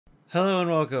Hello and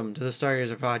welcome to the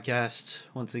StarGazer podcast.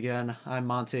 Once again, I'm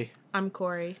Monty. I'm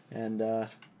Korey. And,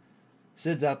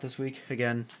 Sid's out this week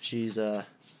again. She's, what's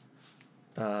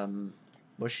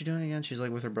she doing again? She's,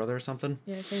 like, with her brother or something?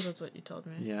 Yeah, I think that's what you told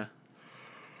me. Yeah.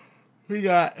 We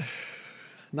got,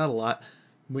 not a lot.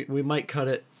 We might cut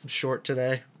it short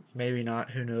today. Maybe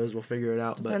not. Who knows? We'll figure it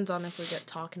out. Depends on if we get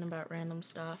talking about random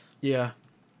stuff. Yeah.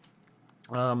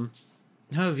 How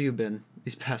have you been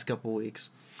these past couple weeks?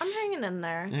 I'm hanging in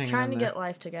there. Trying to get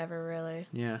life together, really.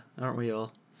 Yeah, aren't we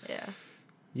all? Yeah.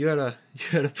 You had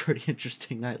a pretty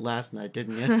interesting night last night,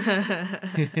 didn't you?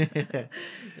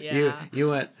 Yeah. You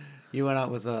went out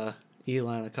with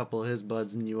Eli and a couple of his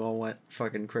buds, and you all went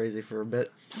fucking crazy for a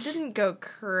bit. I didn't go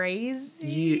crazy.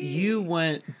 You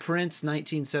went Prince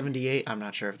 1978. I'm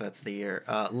not sure if that's the year.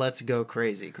 Let's go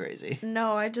crazy.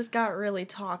 No, I just got really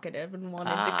talkative and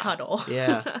wanted to cuddle.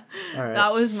 Yeah. All right.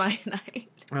 That was my night.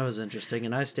 That was interesting,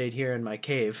 and I stayed here in my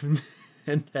cave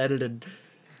and edited.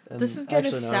 This is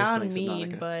gonna sound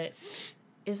mean, but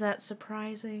is that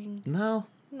surprising? No.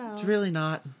 It's really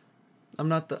not. I'm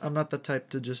not the type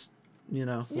to just,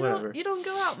 whatever. You don't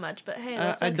go out much, but hey,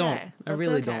 that's okay. I don't. I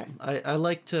really don't. I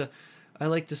like to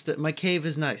my cave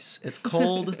is nice. It's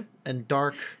cold and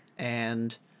dark,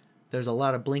 and there's a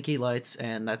lot of blinky lights,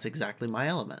 and that's exactly my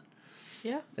element.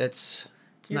 Yeah. It's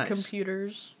your nice.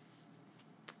 Computer.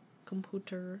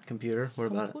 What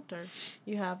about it?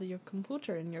 You have your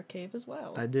computer in your cave as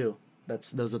well. I do.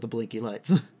 Those are the blinky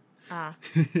lights. Ah.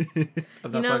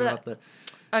 I'm not talking about the.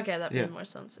 Okay, that made more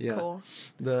sense. Yeah. Cool.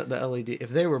 The LED. If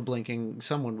they were blinking,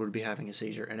 someone would be having a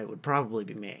seizure, and it would probably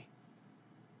be me.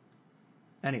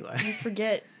 Anyway. You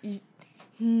forget.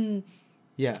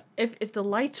 Yeah. If the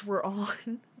lights were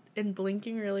on and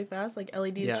blinking really fast, like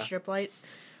LED strip lights,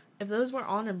 if those were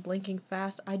on and blinking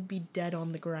fast, I'd be dead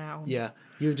on the ground. Yeah.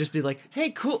 You would just be like, hey,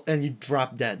 cool, and you'd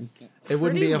drop dead. It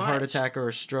wouldn't be a heart attack or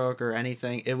a stroke or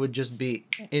anything. It would just be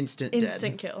instant dead.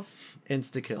 Instant kill.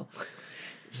 Insta kill.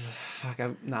 Fuck,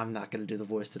 I'm not going to do the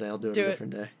voice today. I'll do it a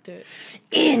different day. Do it.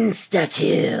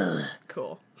 Insta-kill!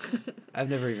 Cool.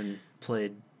 I've never even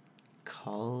played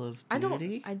Call of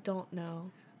Duty. I don't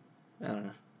know. I don't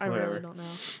know. I really don't know.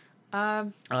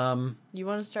 You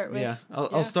want to start with? Yeah,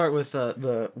 I'll start with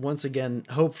the once again,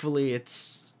 hopefully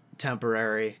it's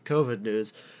temporary COVID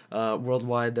news.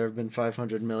 Worldwide, there have been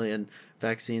 500 million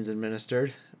vaccines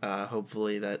administered.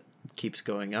 Hopefully that keeps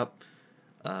going up.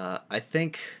 I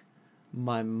think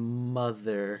my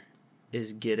mother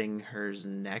is getting hers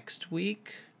next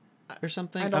week or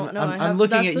something. I don't know. I'm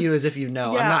looking at you as if you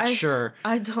know. Yeah, I'm not sure.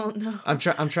 I don't know.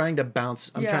 I'm trying to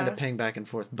bounce. I'm trying to ping back and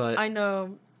forth, but I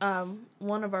know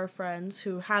one of our friends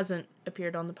who hasn't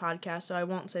appeared on the podcast, so I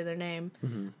won't say their name.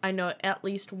 Mm-hmm. I know at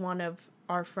least one of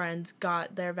our friends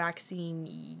got their vaccine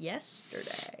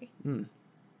yesterday.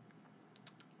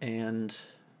 And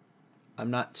I'm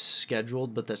not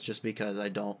scheduled, but that's just because I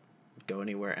don't go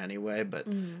anywhere anyway. But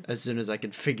as soon as I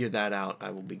can figure that out,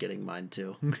 I will be getting mine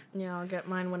too. Yeah, I'll get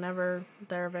mine whenever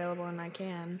they're available and I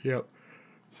can. Yep.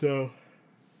 So,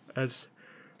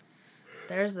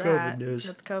 there's that. COVID news.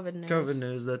 That's COVID news. COVID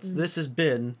news. This has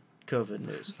been COVID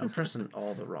news. I'm pressing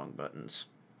all the wrong buttons.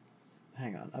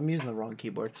 Hang on, I'm using the wrong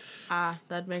keyboard.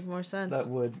 That'd make more sense. That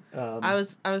would. I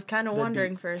was kind of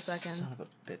wondering for a second. Son of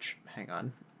a bitch. Hang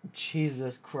on.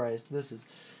 Jesus Christ. This is.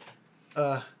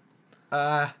 Hang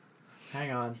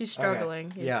on. He's struggling.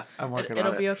 Okay. Yeah, I'm working on it.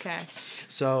 It'll be okay.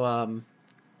 So,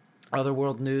 other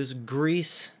world news.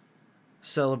 Greece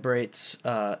celebrates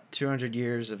 200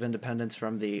 years of independence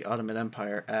from the Ottoman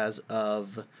Empire as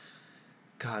of.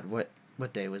 God, what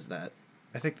day was that?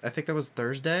 I think that was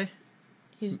Thursday.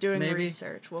 He's doing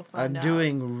research. We'll find out. I'm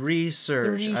doing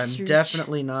research. I'm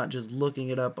definitely not just looking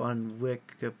it up on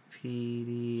Wikipedia.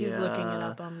 He's looking it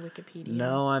up on Wikipedia.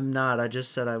 No, I'm not. I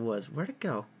just said I was. Where'd it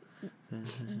go?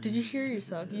 Did you hear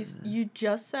yourself? You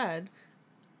just said,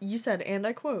 and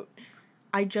I quote,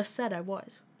 I just said I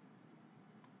was.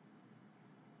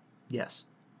 Yes.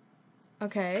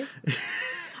 Okay.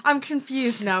 I'm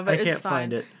confused now, but it's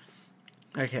fine.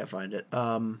 I can't find it.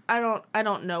 I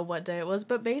don't know what day it was,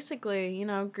 but basically,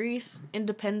 Greece,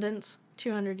 independence,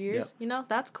 200 years. Yep.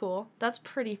 That's cool. That's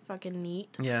pretty fucking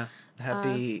neat. Yeah.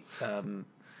 Happy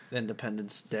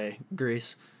Independence Day,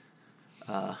 Greece.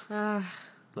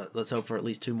 Let's hope for at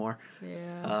least 2 more.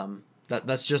 Yeah.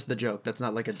 That's just the joke. That's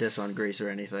not like a diss on Greece or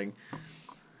anything.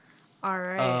 All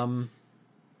right.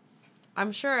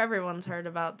 I'm sure everyone's heard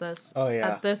about this. Oh, yeah.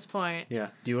 At this point. Yeah.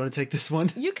 Do you want to take this one?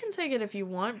 You can take it if you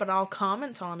want, but I'll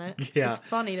comment on it. Yeah. It's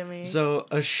funny to me. So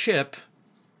a ship,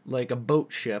 like a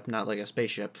boat ship, not like a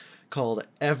spaceship, called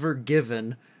Ever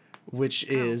Given, which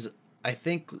is, I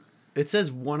think, It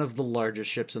says one of the largest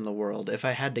ships in the world. If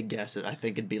I had to guess it, I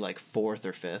think it'd be like 4th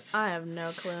or 5th. I have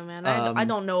no clue, man. I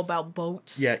don't know about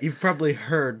boats. Yeah, you've probably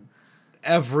heard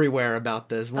everywhere about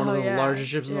this. One of the largest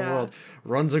ships in the world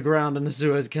runs aground in the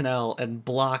Suez Canal and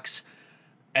blocks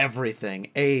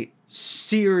everything. A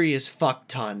serious fuck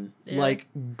ton. Yeah. Like,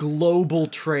 global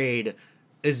trade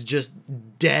is just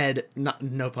dead.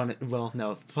 No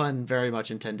pun very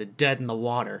much intended. Dead in the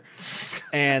water.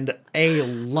 And a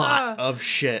lot of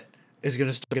shit is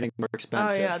gonna start getting more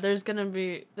expensive. Oh yeah, there's gonna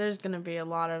be a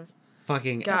lot of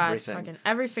fucking everything. Fucking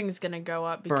everything's gonna go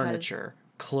up because Furniture,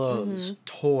 clothes,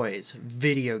 toys,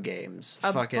 video games,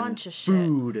 a fucking bunch of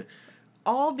food. Shit.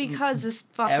 All because this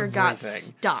fucker got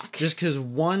stuck. Just because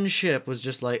one ship was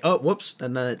just like, oh, whoops,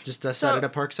 and then it just decided to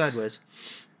park sideways.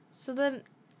 So then,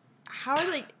 how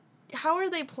are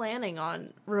they planning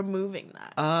on removing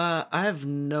that? I have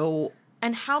no.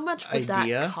 And how much would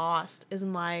that cost? Is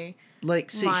my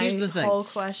here's the thing. Whole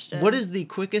question. What is the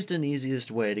quickest and easiest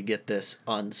way to get this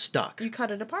unstuck? You cut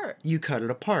it apart.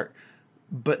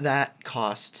 But that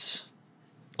costs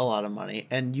a lot of money,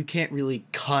 and you can't really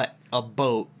cut a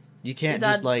boat. You can't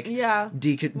just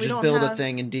build a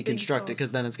thing and deconstruct it,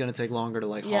 because then it's going to take longer to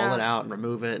haul it out and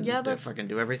remove it and fucking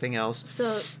do everything else.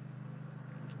 So,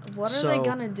 what are they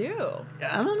gonna do?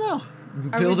 I don't know.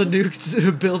 Build a new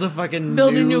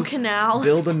canal.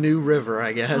 Build a new river,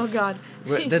 I guess. Oh God,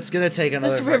 that's gonna take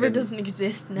another. This river doesn't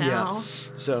exist now. Yeah.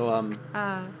 So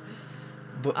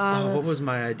what was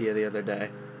my idea the other day?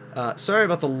 Sorry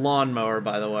about the lawnmower,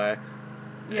 by the way.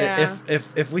 Yeah.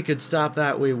 If we could stop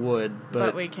that, we would,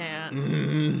 but we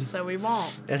can't. So we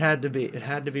won't. It had to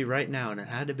be right now, and it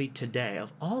had to be today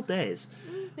of all days.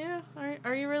 Yeah.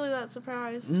 Are you really that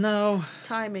surprised? No.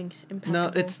 Timing impeccable.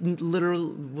 No, it's literal.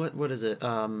 What is it?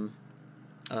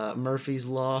 Murphy's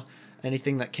Law.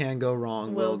 Anything that can go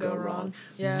wrong will go wrong.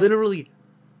 Yeah. Literally,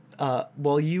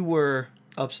 while you were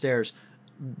upstairs,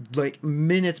 like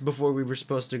minutes before we were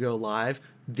supposed to go live,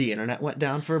 the internet went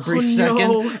down for a brief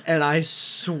second, and I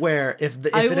swear if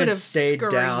it had stayed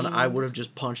down, I would have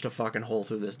just punched a fucking hole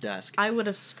through this desk. I would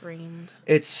have screamed.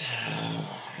 It's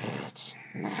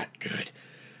not good.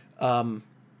 That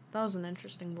was an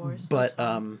interesting voice. But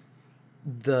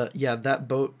that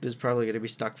boat is probably going to be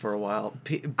stuck for a while.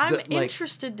 I'm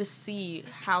interested to see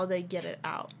how they get it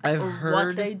out. I've heard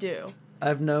what they do.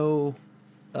 I've not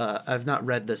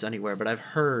read this anywhere, but I've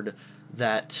heard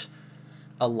that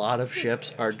a lot of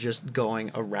ships are just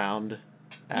going around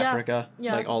Africa,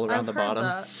 all around the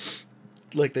bottom,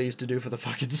 like they used to do for the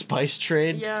fucking spice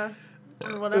trade. Yeah,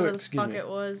 or whatever the fuck it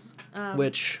was.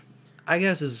 Which, I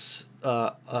guess is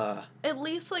at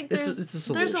least there's it's a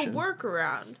solution. There's a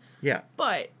workaround. Yeah,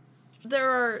 but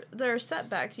there are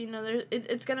setbacks. You know,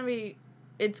 it's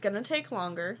gonna take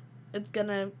longer. It's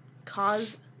gonna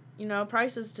cause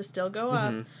prices to still go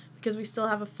up because we still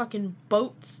have a fucking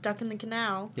boat stuck in the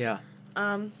canal. Yeah.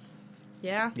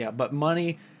 Yeah. Yeah, but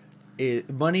money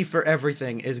for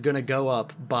everything is gonna go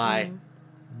up by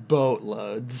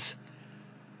boatloads.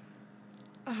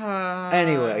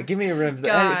 Anyway, give me a rim.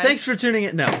 Thanks for tuning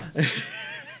in. No.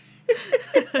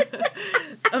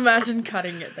 Imagine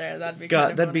cutting it there. That'd be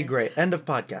kind of that'd be great. End of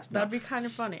podcast. No. That'd be kind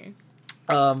of funny.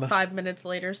 5 minutes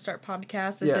later, start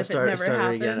podcast as if it never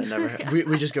happened. Again. It never.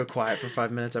 we just go quiet for 5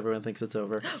 minutes. Everyone thinks it's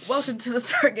over. Welcome to the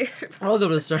StarGazer podcast. Welcome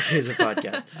to the StarGazer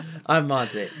podcast. I'm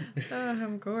Monty.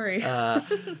 I'm Korey.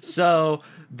 So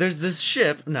there's this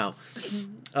ship. No.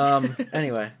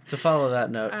 Anyway, to follow that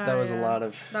note, that was a lot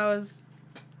of.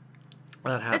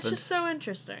 That happened. It's just so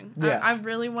interesting. Yeah. I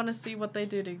really want to see what they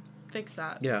do to fix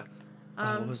that. Yeah.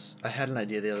 I had an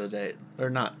idea the other day, or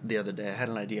not the other day. I had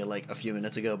an idea a few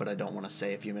minutes ago, but I don't want to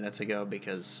say a few minutes ago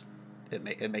because it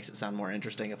makes it sound more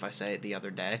interesting if I say it the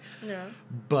other day. Yeah.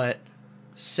 But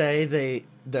say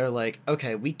they're like,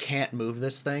 okay, we can't move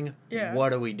this thing. Yeah. What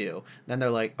do we do? Then they're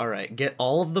like, all right, get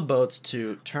all of the boats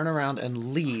to turn around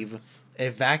and leave,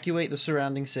 evacuate the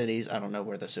surrounding cities. I don't know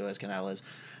where the Suez Canal is.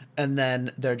 And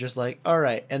then they're just like, all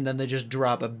right, and then they just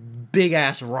drop a big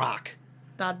ass rock.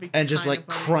 That'd be and just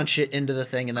crunch it into the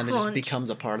thing, and then it just becomes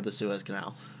a part of the Suez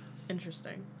Canal.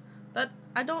 Interesting. That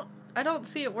I don't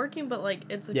see it working, but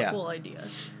it's a cool idea.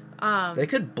 They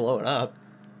could blow it up.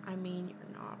 I mean, you're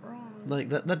not wrong.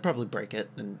 That'd probably break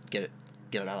it and get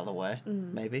it out of the way.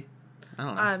 Maybe. I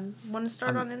don't know. Want to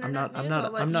start on internet news?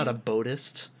 I'm not a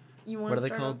boatist. You want? What are they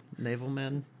called? Naval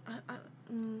men.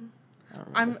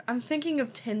 I'm thinking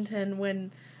of Tintin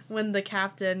when the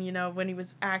captain, when he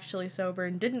was actually sober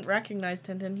and didn't recognize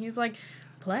Tintin, he's like,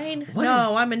 plane?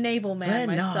 I'm a naval man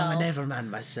myself. No, I'm a naval man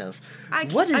myself.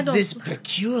 What is this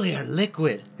peculiar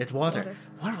liquid? It's water.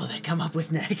 What will they come up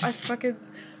with next?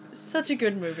 Such a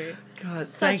good movie. God,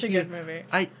 Such a good movie.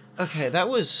 That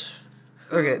was...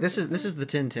 Okay, this is the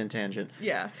Tintin tangent.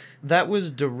 Yeah. That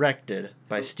was directed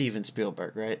by Steven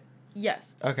Spielberg, right?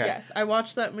 Yes. Okay. Yes, I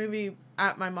watched that movie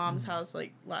at my mom's house,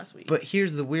 like, last week. But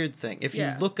here's the weird thing. If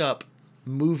you look up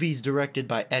movies directed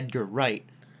by Edgar Wright,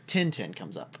 Tintin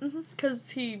comes up. Because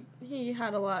he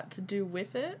had a lot to do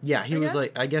with it. Yeah,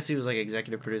 I guess he was like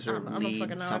executive producer,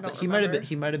 lead, something. He might have been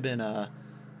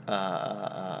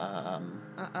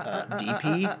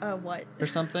DP what? or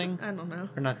something. I don't know.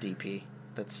 Or not DP.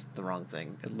 That's the wrong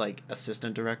thing. Like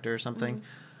assistant director or something.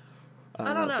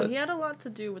 I don't know. He had a lot to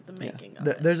do with the making of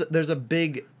it. There's a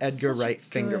big Edgar Wright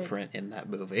fingerprint in that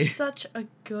movie. Such a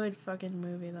good fucking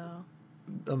movie, though.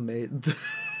 Amazing.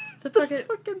 The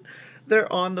fucking...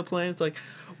 They're on the plane. It's like,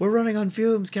 we're running on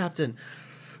fumes, Captain.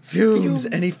 Fumes.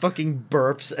 And he fucking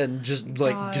burps and just,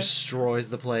 like, destroys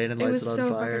the plane and lights it on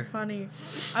fire. Fucking funny.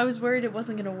 I was worried it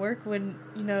wasn't going to work when,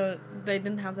 you know, they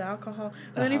didn't have the alcohol.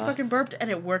 But then he fucking burped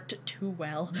and it worked too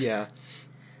well. Yeah.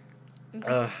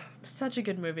 Such a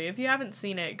good movie. If you haven't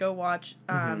seen it, go watch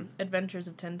Adventures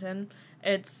of Tintin.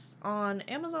 It's on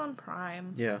Amazon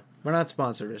Prime. Yeah. We're not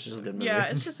sponsored. It's just a good movie. Yeah,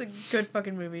 it's just a good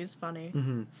fucking movie. It's funny.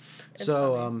 It's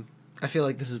funny. I feel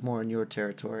like this is more in your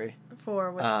territory.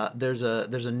 For which? There's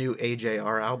a new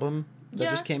AJR album that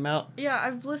just came out. Yeah,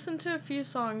 I've listened to a few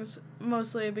songs,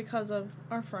 mostly because of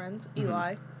our friends,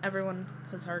 Eli. Everyone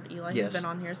has heard Eli. He's been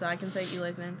on here, so I can say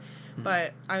Eli's name.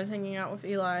 But I was hanging out with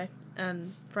Eli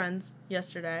and friends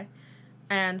yesterday,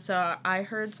 and so I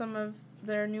heard some of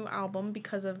their new album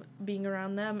because of being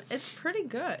around them. It's pretty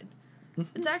good.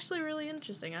 It's actually really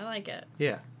interesting. I like it.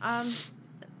 Yeah.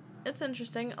 It's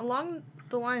interesting. Along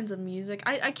the lines of music,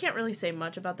 I can't really say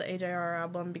much about the AJR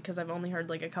album because I've only heard,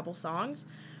 like, a couple songs.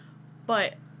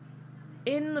 But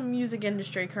in the music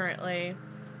industry currently,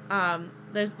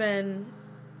 there's been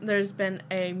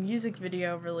a music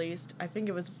video released. I think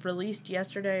it was released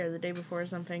yesterday or the day before or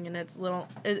something, and it's Lil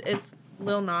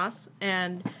Nas.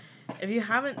 And if you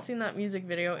haven't seen that music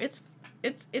video, it's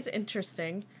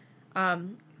interesting.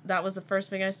 That was the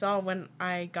first thing I saw when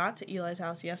I got to Eli's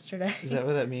house yesterday. Is that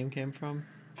where that meme came from?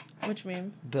 Which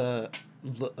meme?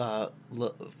 I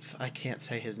can't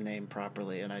say his name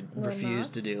properly, and I Lil refuse Nas?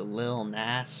 to do. Lil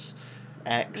Nas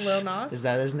X. Lil Nas? Is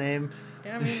that his name?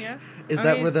 Yeah, I mean, yeah.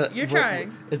 You're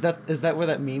trying. Is that where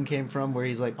that meme came from, where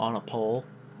he's, like, on a pole?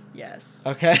 Yes.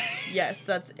 Okay. Yes,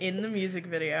 that's in the music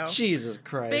video. Jesus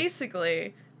Christ.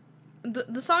 Basically,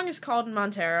 the song is called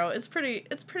Montero. It's pretty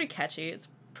catchy. It's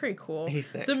pretty cool.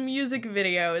 The music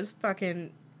video is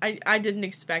fucking... I didn't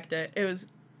expect it. It was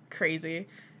crazy.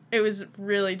 It was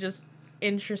really just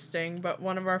interesting, but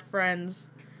one of our friends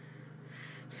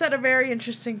said a very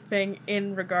interesting thing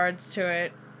in regards to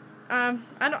it. I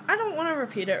don't want to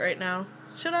repeat it right now.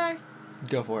 Should I?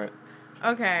 Go for it.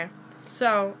 Okay.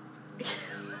 So...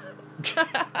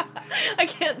 I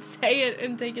can't say it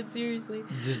and take it seriously.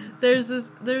 There's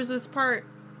this part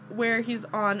where he's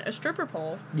on a stripper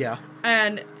pole. Yeah.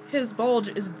 And his bulge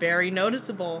is very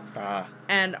noticeable.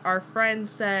 And our friend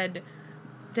said,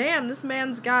 "Damn, this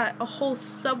man's got a whole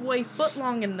Subway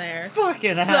footlong in there."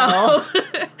 Fucking hell.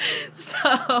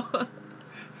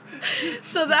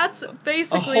 So that's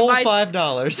basically a whole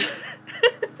 $5.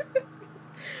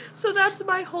 So that's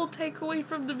my whole takeaway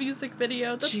from the music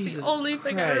video. That's Jesus the only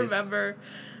thing I remember.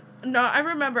 No, I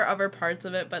remember other parts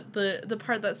of it, but the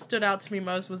part that stood out to me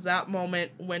most was that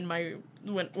moment when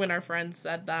our friend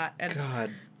said that, and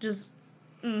God, just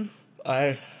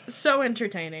so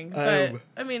entertaining. But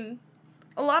I mean,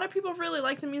 a lot of people really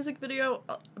like the music video,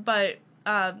 but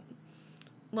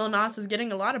Lil Nas is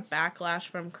getting a lot of backlash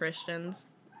from Christians.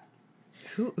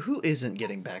 Who isn't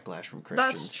getting backlash from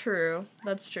Christians?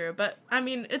 That's true. But, I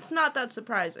mean, it's not that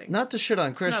surprising. Not to shit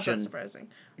on Christian. It's not that surprising.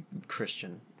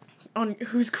 Christian. On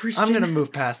who's Christian? I'm going to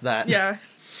move past that. Yeah.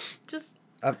 Just...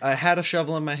 I had a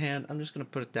shovel in my hand. I'm just going to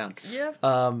put it down. Yeah.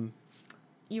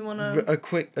 You want to... A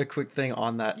quick thing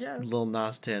on that Lil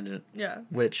Nas tangent. Yeah.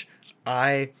 Which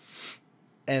I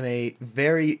am a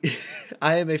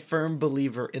firm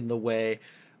believer in the way...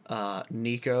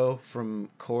 Nico from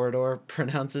Corridor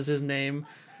pronounces his name,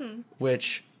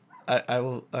 which I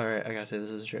will. All right, I gotta say this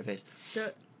with a straight face.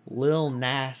 Lil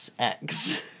Nas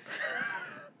X.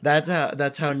 That's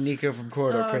how Nico from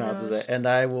Corridor pronounces it, and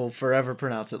I will forever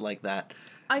pronounce it like that.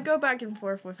 I go back and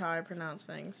forth with how I pronounce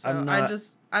things, so I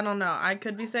don't know. I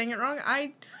could be saying it wrong.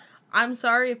 I'm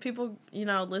sorry if people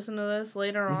listen to this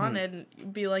later on and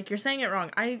be like, "You're saying it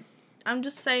wrong." I'm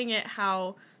just saying it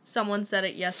how someone said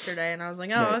it yesterday, and I was like,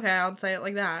 "Oh, okay, I'll say it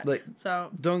like that." Like, so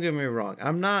don't get me wrong.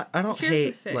 I don't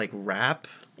hate like rap.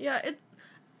 Yeah,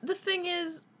 the thing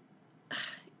is,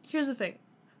 here's the thing.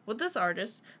 With this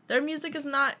artist, Their music is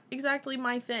not exactly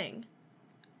my thing.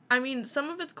 I mean, some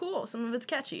of it's cool, some of it's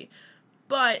catchy,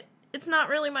 but it's not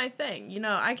really my thing. You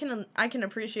know, I can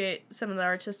appreciate some of the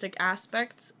artistic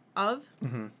aspects of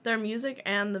their music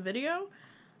and the video.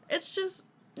 It's just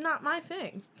not my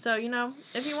thing. So, you know,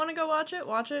 if you want to go watch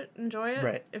it, enjoy it.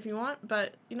 Right. If you want,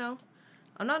 but, you know,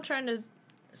 I'm not trying to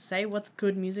say what's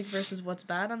good music versus what's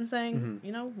bad. I'm saying,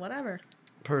 you know, whatever.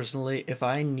 Personally, if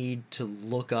I need to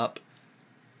look up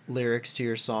lyrics to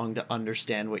your song to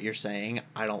understand what you're saying,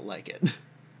 I don't like it.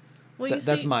 Well,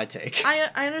 that's my take.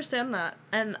 I understand that,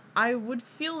 and I would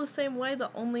feel the same way.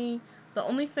 The only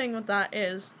thing with that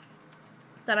is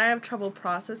that I have trouble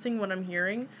processing what I'm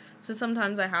hearing, so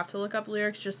sometimes I have to look up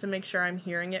lyrics just to make sure I'm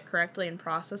hearing it correctly and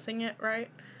processing it right.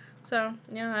 So,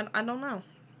 yeah, I don't know.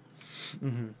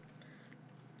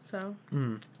 So,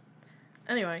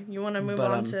 anyway, you want to move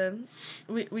on to...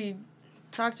 We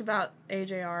talked about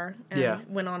AJR and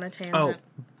went on a tangent. Oh,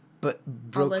 but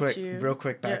real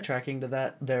quick, backtracking to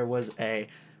that, there was a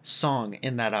song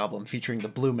in that album featuring the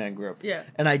Blue Man Group. Yeah.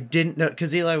 And I didn't know,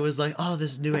 because Eli was like, oh,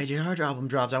 this new AJR album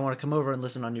drops. I want to come over and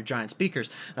listen on your giant speakers.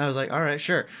 And I was like, all right,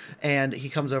 sure. And he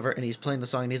comes over and he's playing the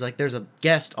song and he's like, there's a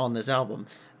guest on this album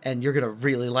and you're going to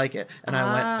really like it. And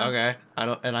I went, okay. I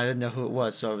didn't know who it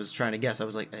was, so I was trying to guess. I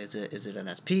was like, is it an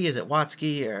SP? Is it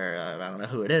Watsky? Or I don't know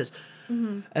who it is.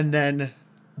 And then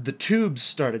the Tubes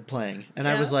started playing, and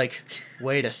I was like,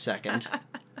 wait a second.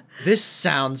 This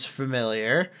sounds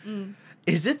familiar.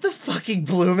 Is it the fucking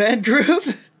Blue Man Group?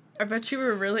 I bet you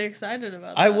were really excited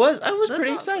about that. I was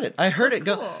pretty excited. I heard it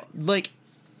go, cool. like,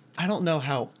 I don't know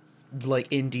how, like,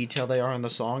 in detail they are on the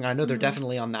song. I know they're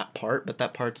definitely on that part, but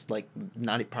that part's, like,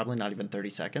 probably not even 30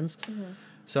 seconds.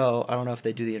 So I don't know if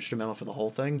they do the instrumental for the whole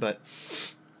thing, but...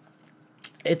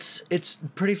 It's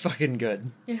pretty fucking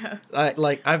good. Yeah.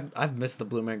 I've missed the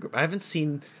Blue Man Group. I haven't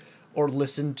seen or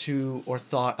listened to or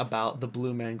thought about the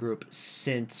Blue Man Group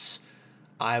since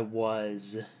I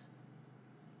was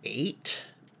 8,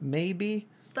 maybe.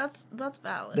 That's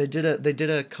valid. They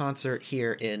did a concert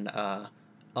here in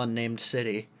unnamed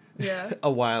city. Yeah.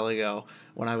 A while ago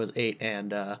when I was 8,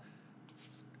 and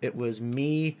it was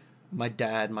me, my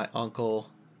dad, my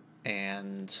uncle,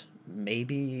 and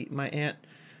maybe my aunt.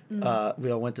 We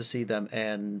all went to see them,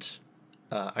 and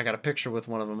I got a picture with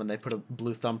one of them, and they put a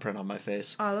blue thumbprint on my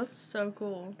face. Oh, that's so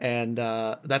cool. And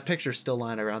that picture's still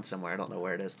lying around somewhere. I don't know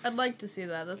where it is. I'd like to see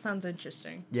that. That sounds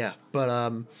interesting. Yeah,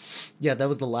 but yeah, that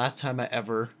was the last time I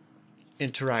ever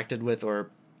interacted with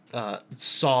or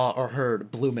saw or heard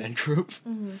Blue Man Group.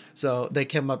 So they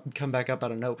come back up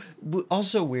out of nowhere.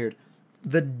 Also weird,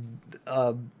 the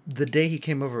day he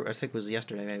came over, I think it was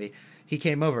yesterday maybe, he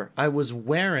came over. I was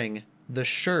wearing the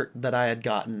shirt that I had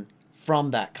gotten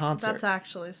from that concert. That's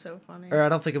actually so funny. Or I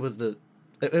don't think it was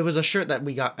it was a shirt that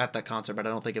we got at that concert, but I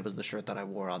don't think it was the shirt that I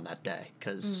wore on that day,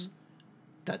 because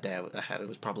that day it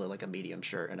was probably like a medium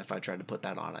shirt, and if I tried to put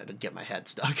that on, I'd get my head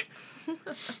stuck.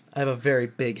 I have a very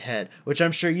big head, which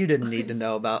I'm sure you didn't need to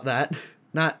know about that.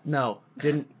 Didn't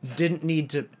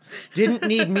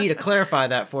need me to clarify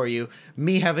that for you.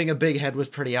 Me having a big head was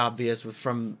pretty obvious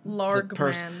from Larg the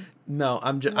person. man. No,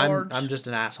 I'm just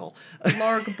an asshole.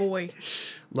 Larg boy.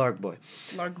 Larg boy.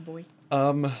 Larg boy.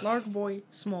 Larg boy,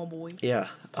 small boy. Yeah.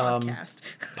 Podcast.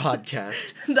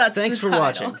 Podcast. That's Thanks the for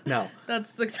title. watching. No.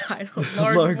 That's the title.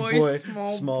 Larg boy,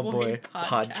 small boy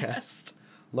podcast.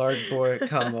 Larg boy,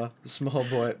 small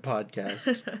boy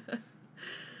podcast.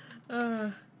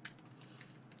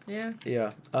 Yeah.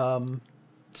 Yeah.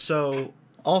 So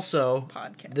also,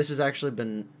 Podcast. this has actually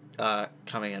been not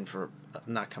coming in.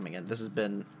 This has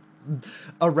been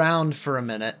around for a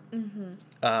minute.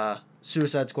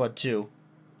 Suicide Squad 2.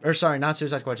 Or sorry, not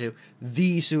Suicide Squad 2.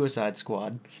 The Suicide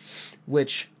Squad,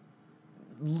 which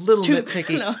little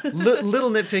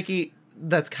nitpicky.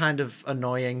 That's kind of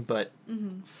annoying, but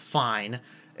fine.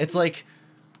 It's like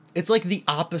the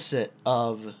opposite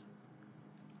of.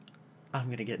 I'm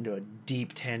gonna get into a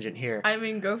deep tangent here. I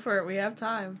mean, go for it. We have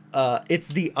time. It's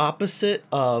the opposite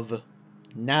of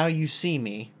Now You See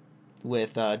Me,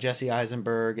 with Jesse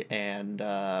Eisenberg and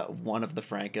one of the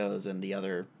Francos and the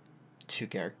other 2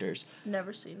 characters.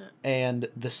 Never seen it. And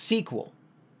the sequel.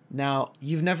 Now,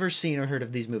 you've never seen or heard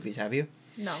of these movies, have you?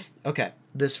 No. Okay.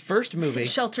 This first movie...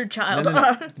 Sheltered child.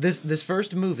 No. This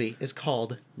first movie is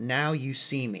called Now You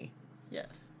See Me.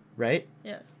 Yes. Right?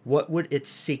 Yes. What would its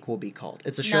sequel be called?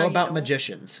 It's a show about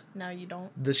magicians. Now You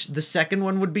Don't. The second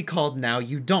one would be called Now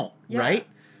You Don't, right?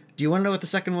 Do you want to know what the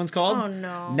second one's called? Oh,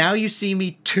 no. Now You See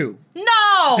Me 2.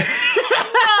 No!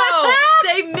 No!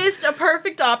 They missed a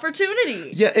perfect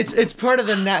opportunity. Yeah, it's part of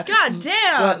the God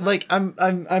damn! like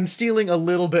I'm stealing a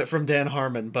little bit from Dan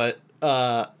Harmon, but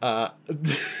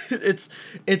it's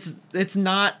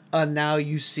not a Now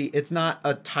You See, it's not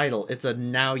a title, it's a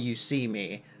Now You See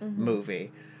Me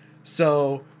movie.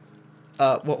 So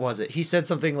what was it? He said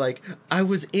something like, I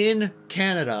was in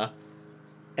Canada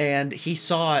and he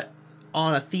saw it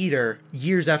on a theater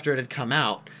years after it had come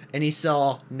out, and he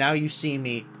saw Now You See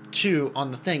Me 2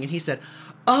 on the thing, and he said,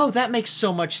 oh, that makes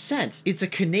so much sense. It's a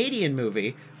Canadian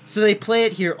movie, so they play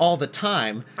it here all the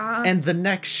time, and the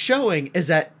next showing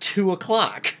is at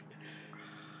 2:00.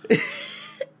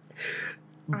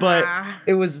 But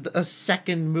it was a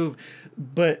second move.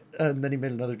 But then he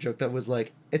made another joke that was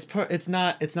like, it's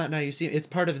not Now You See Me, it's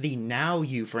part of the Now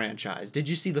You franchise. Did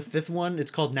you see the 5th one?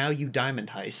 It's called Now You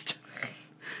Diamond Heist.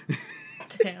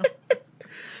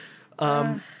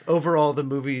 Damn. Overall, the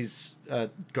movie's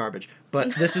garbage.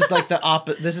 But this is like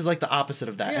this is like the opposite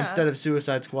of that. Yeah. Instead of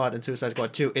Suicide Squad and Suicide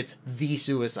Squad 2, it's The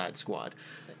Suicide Squad.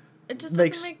 It just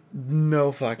Makes doesn't make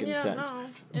no fucking sense.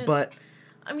 No. But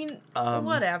I mean,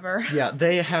 whatever. yeah,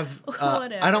 they have.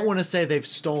 Whatever. I don't want to say they've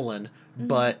stolen,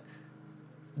 but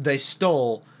they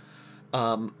stole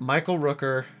Michael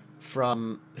Rooker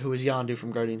who is Yondu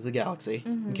from Guardians of the Galaxy.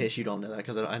 In case you don't know that,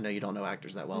 because I know you don't know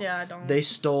actors that well. Yeah, I don't. They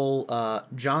stole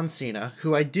John Cena,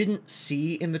 who I didn't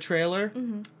see in the trailer.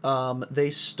 They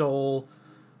stole.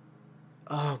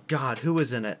 Oh God, who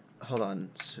was in it? Hold on.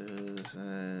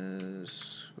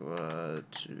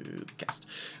 Squad to cast.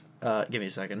 Give me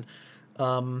a second.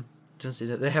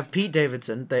 They have Pete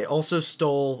Davidson. They also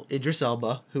stole Idris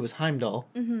Elba, who was Heimdall.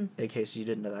 In case you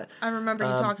didn't know that. I remember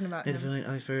you talking about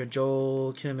him.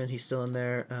 Joel Kinnaman, he's still in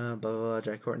there. Blah, blah, blah,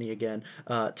 Jack Courtney again.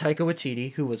 Taika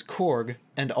Waititi, who was Korg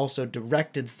and also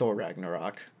directed Thor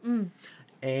Ragnarok. And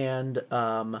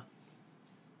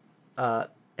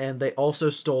they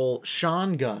also stole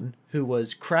Sean Gunn, who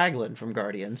was Kraglin from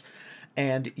Guardians.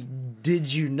 And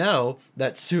did you know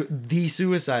that The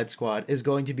Suicide Squad is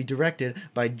going to be directed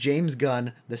by James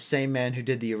Gunn, the same man who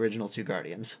did the original 2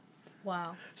 Guardians?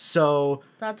 Wow. So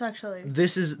That's actually...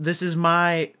 This is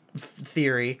my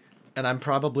theory, and I'm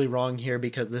probably wrong here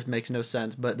because this makes no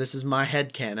sense, but this is my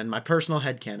headcanon, my personal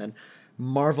headcanon.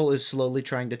 Marvel is slowly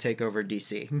trying to take over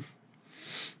DC.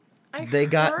 They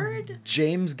got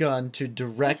James Gunn to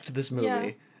direct this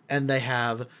movie, and they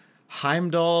have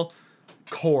Heimdall,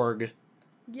 Korg,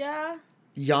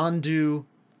 Yondu,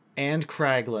 and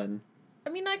Kraglin. I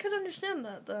mean, I could understand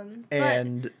that then.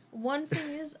 And but one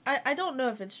thing is, I don't know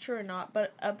if it's true or not,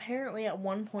 but apparently at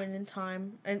one point in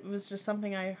time, it was just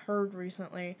something I heard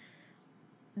recently,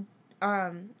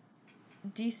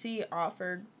 DC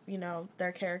offered,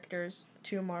 their characters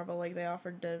to Marvel, like they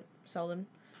offered to sell them.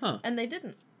 And they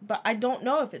didn't. But I don't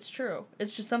know if it's true.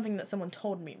 It's just something that someone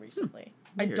told me recently.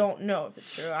 I don't know if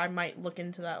it's true. I might look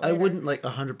into that later. I wouldn't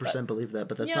 100% believe that,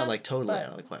 but that's not totally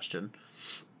out of the question.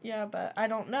 Yeah, but I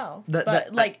don't know.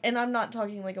 And I'm not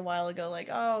talking a while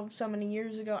ago, so many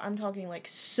years ago. I'm talking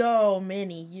so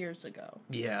many years ago.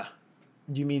 Yeah.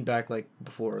 You mean back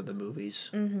before the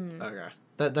movies? Okay.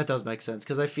 That does make sense,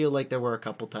 because I feel like there were a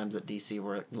couple times that DC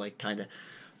were kind of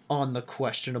on the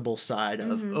questionable side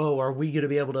of, are we going to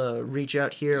be able to reach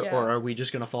out here, or are we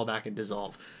just going to fall back and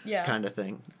dissolve? Kind of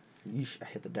thing. I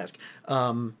hit the desk.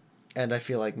 And I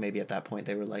feel like maybe at that point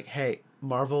they were like, hey,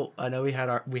 Marvel, I know we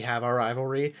have our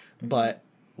rivalry, but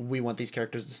we want these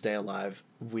characters to stay alive.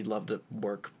 We'd love to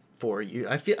work for you.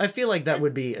 I feel like that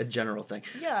would be a general thing.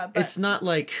 Yeah, but it's not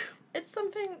like... It's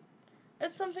something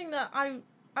that I'm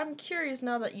curious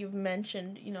now that you've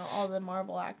mentioned, all the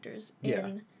Marvel actors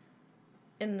in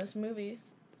this movie.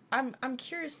 I'm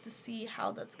curious to see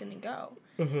how that's going to go.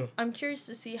 I'm curious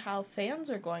to see how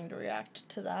fans are going to react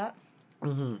to that.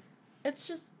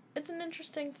 It's an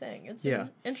interesting thing. It's an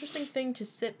interesting thing to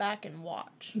sit back and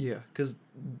watch. Yeah, because,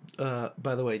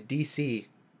 by the way, DC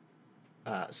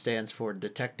stands for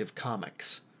Detective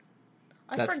Comics.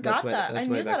 I forgot that. I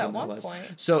knew that at one point.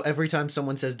 So every time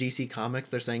someone says DC Comics,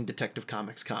 they're saying Detective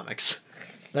Comics.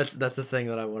 That's a thing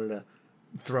that I wanted to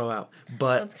throw out.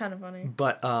 But that's kind of funny.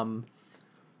 But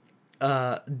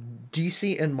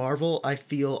DC and Marvel, I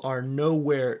feel, are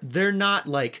nowhere. They're not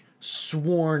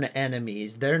sworn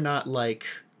enemies. They're not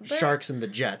Sharks and the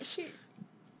Jets.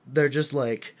 They're just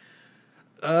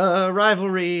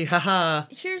rivalry. Haha.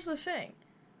 Here's the thing.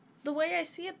 The way I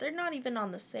see it, they're not even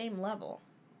on the same level.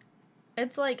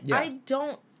 It's I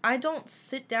don't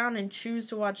sit down and choose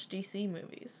to watch DC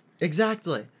movies.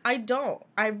 Exactly. I don't.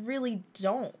 I really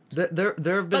don't. There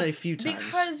have been a few times.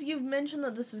 Because you've mentioned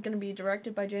that this is going to be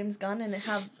directed by James Gunn and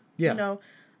have,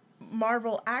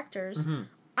 Marvel actors,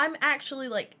 I'm actually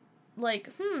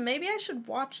maybe I should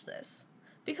watch this.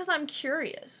 Because I'm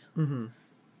curious.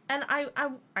 And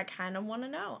I kind of want to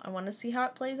know. I want to see how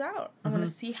it plays out. I want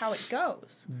to see how it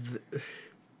goes.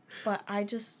 But I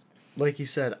just... Like you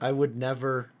said, I would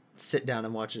never sit down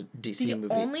and watch a DC movie.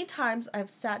 The only times I've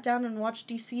sat down and watched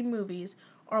DC movies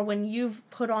are when you've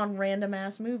put on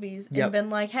random-ass movies and been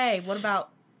like, hey, what about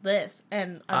this?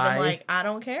 And I've been like, I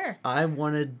don't care. I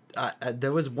wanted...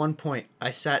 there was one point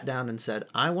I sat down and said,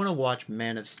 I want to watch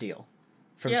Man of Steel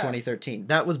from 2013.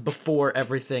 That was before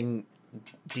everything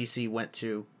DC went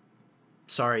to...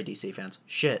 Sorry, DC fans.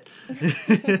 Shit.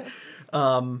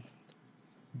 But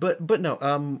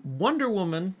no, Wonder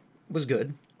Woman was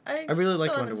good. I really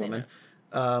liked Wonder Woman.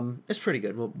 It's pretty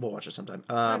good. We'll watch it sometime.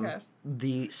 Okay.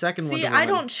 The second Wonder Woman... See, I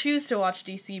don't choose to watch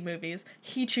DC movies.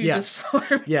 He chooses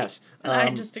for me. Yes. And I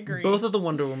just agree. Both of the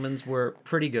Wonder Womans were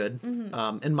pretty good,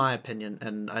 in my opinion,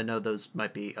 and I know those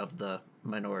might be of the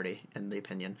minority in the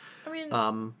opinion. I mean,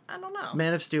 I don't know.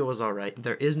 Man of Steel was alright.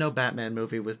 There is no Batman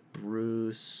movie with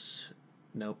Bruce...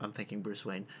 Nope, I'm thinking Bruce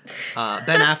Wayne.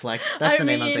 Ben Affleck. That's the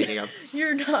name I'm thinking of.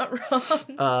 You're not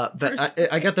wrong.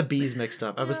 But I got the B's mixed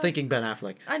up. I was thinking Ben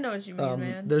Affleck. I know what you mean,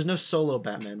 man. There's no solo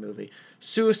Batman movie.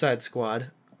 Suicide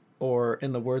Squad, or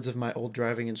in the words of my old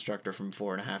driving instructor from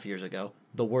 4.5 years ago,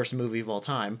 the worst movie of all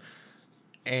time.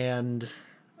 And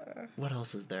what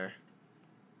else is there?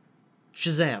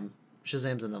 Shazam.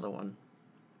 Shazam's another one.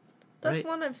 That's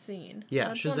one I've seen. Yeah,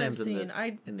 That's Shazam's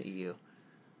in the EU.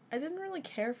 I didn't really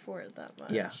care for it that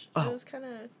much. Yeah. It was kind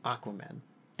of... Aquaman.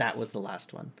 That was the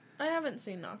last one. I haven't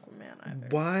seen Aquaman either.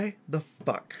 Why the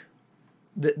fuck?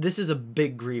 This is a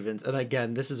big grievance, and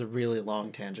again, this is a really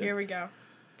long tangent. Here we go.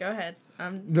 Go ahead.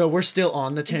 No, we're still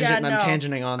on the tangent, and I'm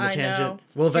tangenting on the tangent. Know.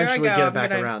 We'll eventually get it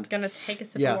back around. Gonna take a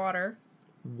sip of water.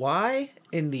 Why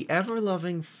in the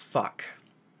ever-loving fuck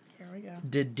Here we go.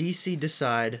 did DC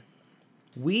decide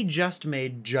we just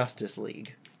made Justice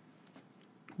League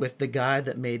with the guy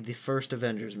that made the first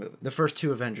Avengers movie, the first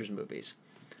two Avengers movies?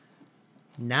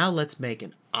 Now let's make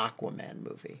an Aquaman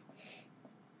movie.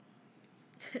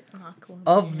 Aquaman.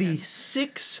 Of the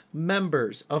 6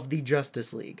 members of the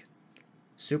Justice League,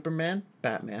 Superman,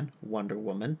 Batman, Wonder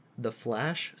Woman, The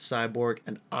Flash, Cyborg,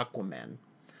 and Aquaman.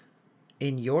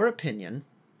 In your opinion,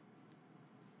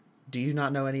 do you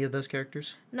not know any of those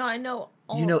characters? No, I know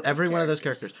all You know of those every characters. one of those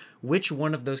characters. Which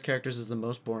one of those characters is the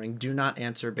most boring? Do not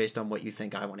answer based on what you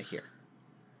think I want to hear.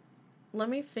 Let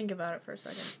me think about it for a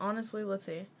second. Honestly, let's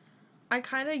see. I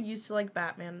kind of used to like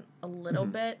Batman a little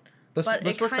bit.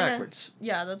 Let's work backwards.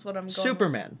 Yeah, that's what I'm going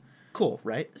Superman. with. Cool,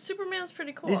 right? Superman's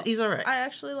pretty cool. He's alright. I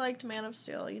actually liked Man of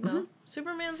Steel, you know?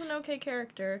 Superman's an okay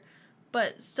character,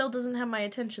 but still doesn't have my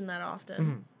attention that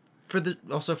often. For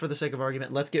the sake of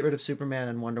argument, let's get rid of Superman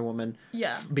and Wonder Woman.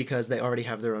 Yeah. Because they already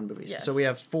have their own movies. Yes. So we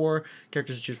have 4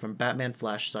 characters to choose from: Batman,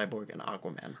 Flash, Cyborg, and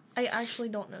Aquaman. I actually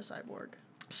don't know Cyborg.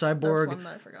 Cyborg. That's one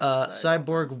that I forgot.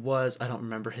 Cyborg was, I don't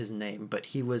remember his name, but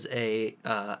he was a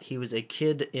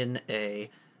kid in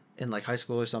like high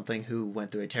school or something who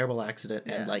went through a terrible accident,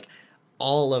 and like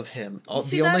all of him,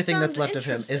 the only thing that's left of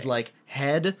him is like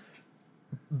head,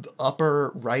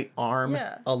 upper right arm,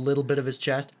 a little bit of his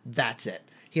chest. That's it.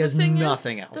 He has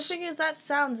nothing else. The thing is, that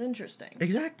sounds interesting.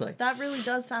 Exactly. That really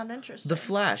does sound interesting. The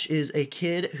Flash is a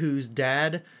kid whose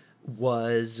dad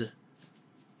was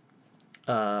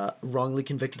wrongly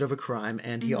convicted of a crime,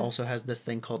 and he also has this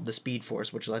thing called the Speed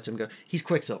Force, which lets him go. He's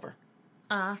Quicksilver.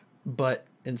 But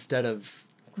instead of...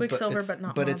 Quicksilver, but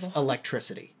not Marvel. It's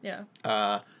electricity.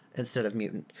 Yeah. Instead of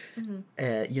mutant.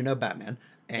 You know Batman,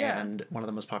 and one of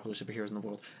the most popular superheroes in the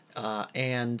world.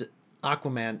 And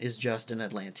Aquaman is just an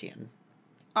Atlantean.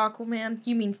 Aquaman?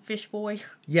 You mean Fish Boy?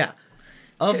 Yeah.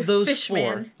 Of those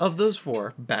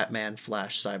four, Batman,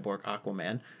 Flash, Cyborg,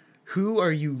 Aquaman, who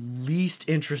are you least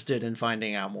interested in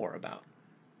finding out more about?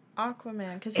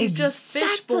 Aquaman, because he's just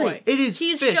Fish Boy. He's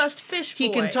just Fish Boy. He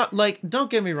can talk, like, don't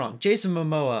get me wrong, Jason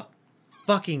Momoa,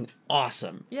 fucking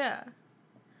awesome. Yeah.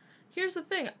 Here's the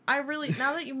thing,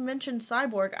 now that you mentioned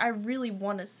Cyborg, I really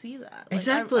want to see that. Like,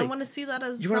 exactly. I want to see that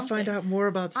as You want to find out more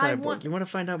about Cyborg. You want to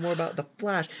find out more about The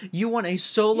Flash. You want a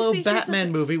solo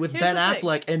Batman movie with Ben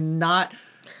Affleck and not...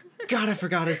 God, I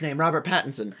forgot his name. Robert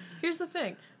Pattinson. Here's the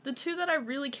thing. The 2 that I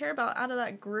really care about out of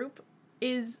that group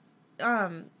is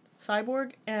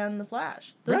Cyborg and The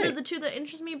Flash. Those are the 2 that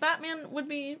interest me. Batman would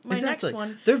be my next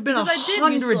one. There have been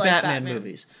 100 Batman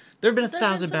movies. There have been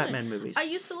 1,000 Batman movies. I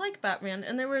used to like Batman,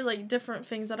 and there were, like, different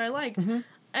things that I liked.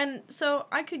 And so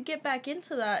I could get back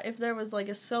into that if there was, like,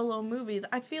 a solo movie.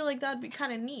 I feel like that'd be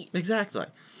kind of neat. Exactly.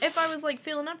 If I was, like,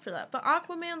 feeling up for that. But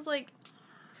Aquaman's, like...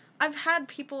 I've had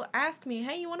people ask me,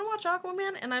 hey, you want to watch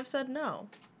Aquaman? And I've said no.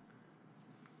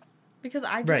 Because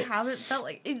I just Right. haven't felt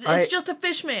like it's just a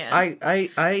fish man.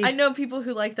 I know people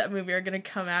who like that movie are gonna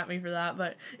come at me for that,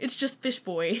 but it's just Fish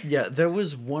Boy. Yeah, there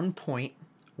was one point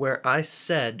where I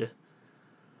said,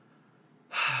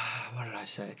 what did I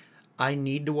say? I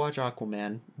need to watch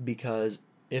Aquaman because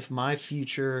if my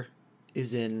future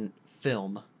is in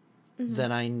film,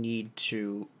 then I need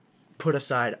to put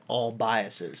aside all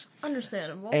biases.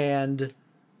 Understandable. And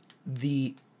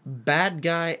the bad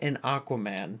guy in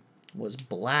Aquaman was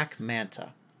Black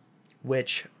Manta,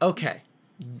 which, okay,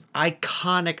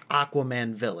 iconic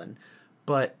Aquaman villain,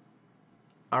 but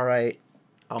all right,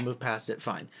 I'll move past it,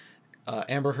 fine.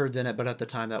 Amber Heard's in it, but at the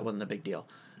time that wasn't a big deal.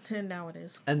 And now it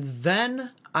is. And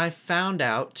then I found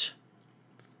out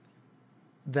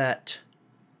that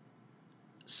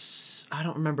I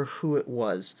don't remember who it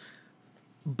was,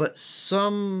 but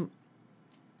some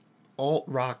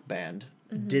alt-rock band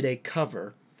did a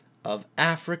cover of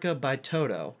Africa by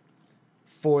Toto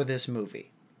for this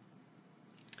movie.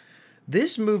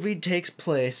 This movie takes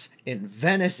place in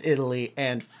Venice, Italy,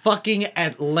 and fucking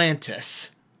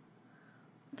Atlantis.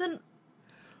 Then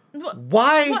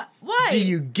Why Why? do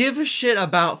you give a shit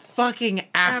about fucking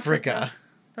Africa?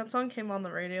 That song came on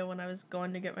the radio when I was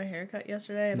going to get my hair cut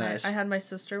yesterday, and Nice. I had my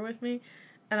sister with me,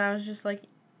 and I was just like,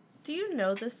 do you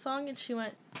know this song? And she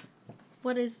went,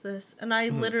 what is this? And I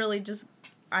literally just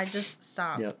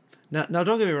stopped. Yep. Now,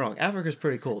 don't get me wrong. Africa's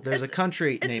pretty cool. There's a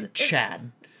country named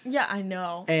Chad. Yeah, I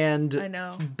know. And I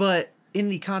know. But in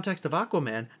the context of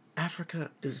Aquaman,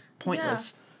 Africa is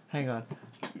pointless. Hang on.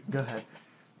 Go ahead.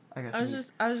 I got I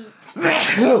was some. just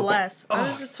bless. I was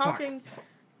Oh, just fuck. talking.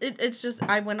 It's just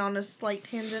I went on a slight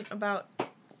tangent about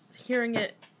hearing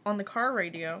it on the car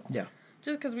radio. Yeah.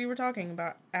 Just because we were talking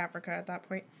about Africa at that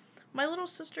point. My little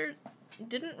sister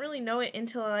didn't really know it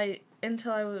until I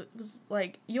was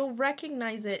like, you'll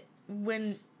recognize it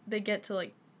when they get to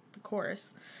like the chorus.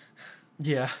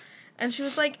 Yeah. And she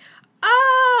was like,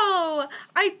 oh,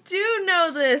 I do know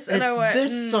this. And I It's went,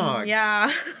 this song.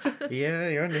 Yeah. Yeah,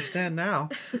 you understand now.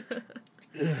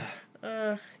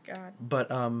 God.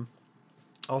 But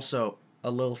also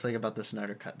a little thing about the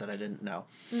Snyder Cut that I didn't know.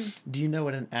 Do you know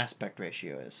what an aspect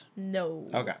ratio is? No.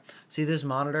 Okay. See this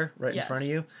monitor right in front of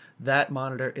Yes. you? That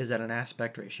monitor is at an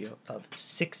aspect ratio of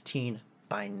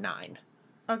 16:9.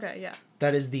 Okay, yeah.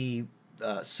 That is the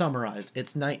summarized.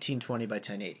 It's 1920 by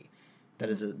 1080. That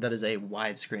is a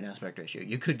widescreen aspect ratio.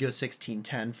 You could go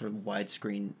 16:10 for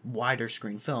wider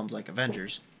screen films like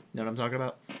Avengers. You know what I'm talking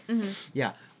about? Mm-hmm.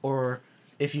 Yeah. Or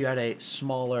if you had a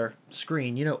smaller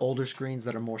screen, you know, older screens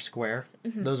that are more square.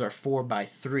 Mm-hmm. Those are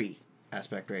 4:3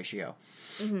 aspect ratio.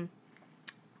 Mm-hmm.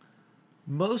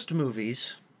 Most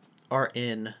movies are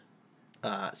in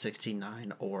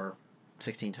 16:9 or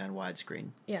 16:10 widescreen.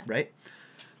 Yeah. Right.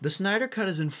 The Snyder Cut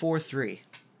is in 4:3.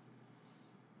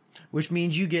 Which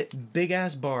means you get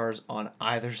big-ass bars on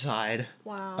either side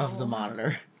of the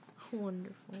monitor.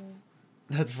 Wonderful.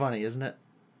 That's funny, isn't it?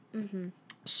 Mm-hmm.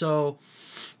 So,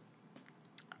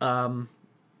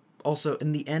 also,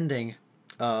 in the ending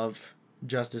of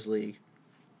Justice League,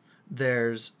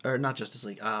 not Justice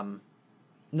League,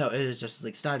 no, it is Justice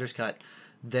League, Snyder's Cut,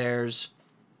 there's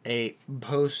a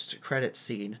post-credit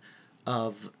scene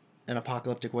of an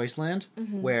apocalyptic wasteland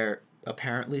where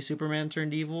apparently Superman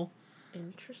turned evil.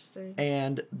 Interesting.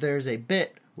 And there's a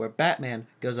bit where Batman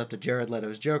goes up to Jared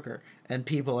Leto's Joker, and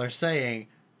people are saying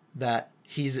that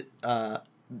he's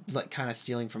like kind of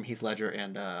stealing from Heath Ledger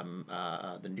and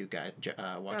the new guy,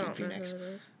 Joaquin Phoenix.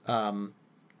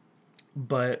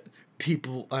 But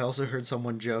I also heard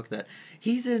someone joke that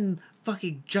he's in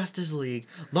fucking Justice League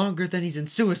longer than he's in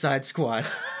Suicide Squad.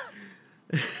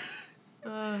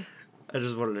 I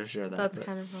just wanted to share that. That's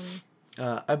kind of funny.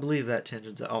 I believe that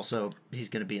tangent's also he's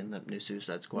going to be in the new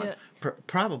Suicide Squad. Yeah.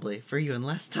 Probably for you in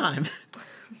less time.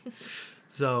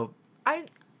 So I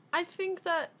think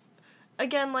that,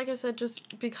 again, like I said,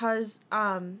 just because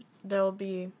there'll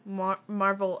be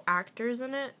Marvel actors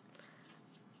in it,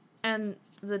 and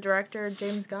the director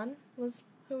James Gunn was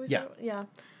who was it? Yeah.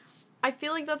 I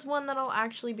feel like that's one that I'll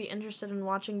actually be interested in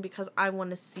watching because I want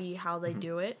to see how they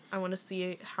do it. I want to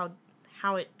see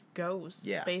how it goes.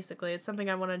 Yeah. Basically, it's something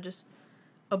I want to just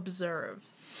observe.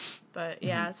 But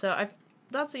yeah, so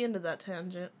that's the end of that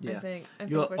tangent. Yeah. I think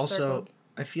you we're also circled.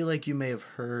 I feel like you may have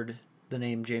heard the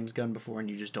name James Gunn before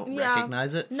and you just don't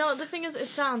recognize it. No, the thing is, it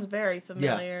sounds very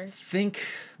familiar. Yeah. Think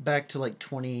back to like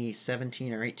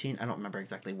 2017 or 18. I don't remember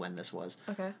exactly when this was.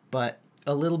 Okay. But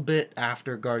a little bit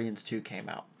after Guardians 2 came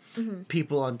out. Mm-hmm.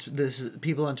 People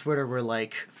on Twitter were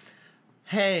like,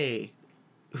 "Hey,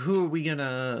 who are we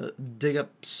gonna dig up?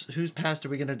 Whose past are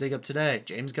we gonna dig up today?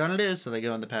 James Gunn it is." So they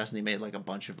go in the past and he made like a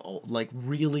bunch of old, like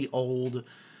really old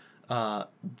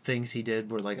things he did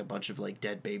were like a bunch of like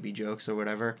dead baby jokes or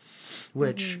whatever,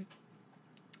 which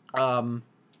who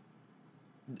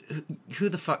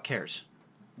the fuck cares?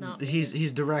 No.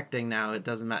 He's directing now. It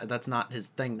doesn't matter. That's not his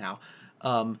thing now.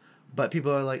 But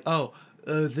people are like, oh,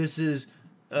 this is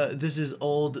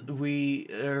old. We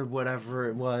or whatever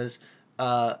it was.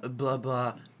 Blah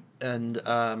blah, and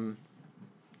I'm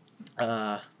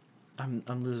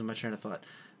losing my train of thought.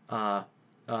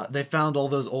 They found all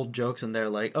those old jokes and they're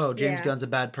like, oh, James Gunn's a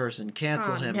bad person.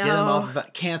 Cancel him. No. Get him off of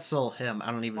it. Cancel him.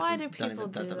 Why do people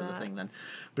do that was a that? thing then.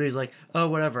 But he's like, oh,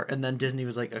 whatever. And then Disney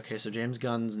was like, okay, so James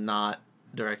Gunn's not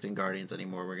directing Guardians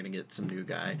anymore. We're going to get some new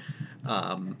guy.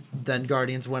 Then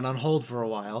Guardians went on hold for a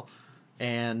while.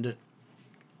 And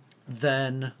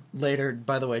then later,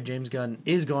 by the way, James Gunn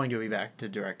is going to be back to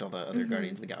direct all the other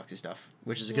Guardians of the Galaxy stuff,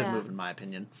 which is a good move in my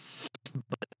opinion.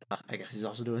 But I guess he's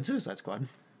also doing Suicide Squad.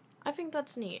 I think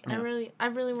that's neat. Yeah. I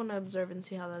really want to observe and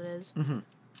see how that is. Mm-hmm.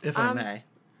 If I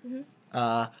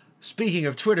may. Speaking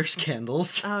of Twitter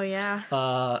scandals. Oh, yeah.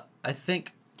 I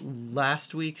think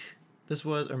last week this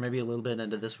was, or maybe a little bit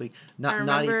into this week. I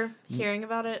remember hearing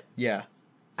about it. Yeah.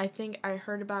 I think I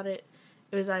heard about it.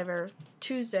 It was either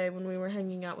Tuesday when we were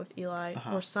hanging out with Eli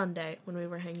or Sunday when we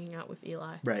were hanging out with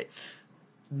Eli. Right.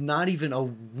 Not even a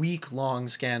week-long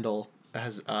scandal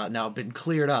has now been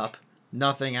cleared up.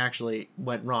 Nothing actually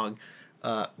went wrong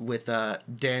with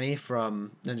Danny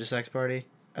from Ninja Sex Party.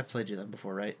 I've played you them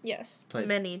before, right? Yes.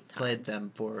 Many times. Played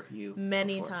them for you.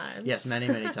 Many before. times. Yes, many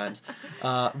times.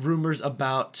 Rumors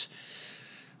about,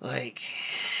 like,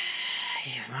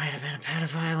 he might have been a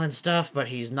pedophile and stuff, but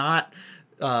he's not,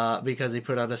 because he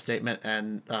put out a statement,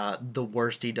 and the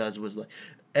worst he does was, like,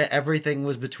 everything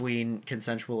was between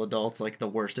consensual adults. Like, the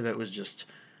worst of it was just,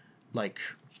 like,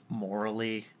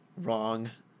 morally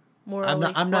wrong.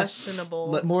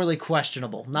 Questionable. Morally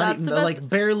questionable. Not That's even the best. Like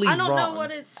barely I don't wrong. know what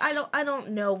it. I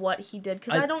don't know what he did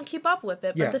because I don't keep up with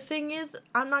it. But Yeah. the thing is,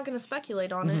 I'm not going to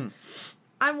speculate on it.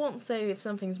 I won't say if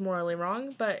something's morally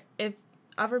wrong, but if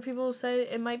other people say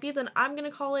it might be, then I'm going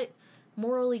to call it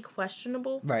morally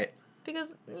questionable. Right.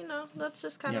 Because that's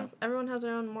just kind of everyone has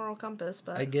their own moral compass.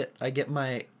 But I get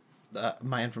my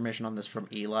my information on this from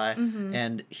Eli,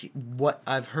 and what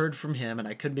I've heard from him, and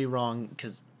I could be wrong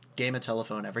because game of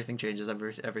telephone, everything changes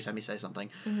every time you say something.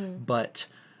 But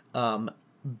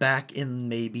back in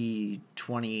maybe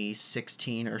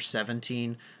 2016 or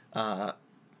 17,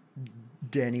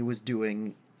 Danny was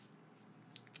doing.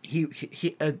 He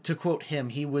to quote him,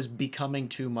 he was becoming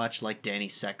too much like Danny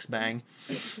Sexbang,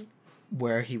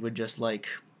 where he would just like.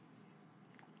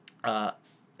 And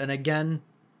again,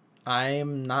 I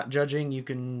am not judging. You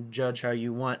can judge how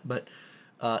you want, but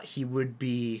he would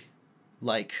be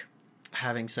like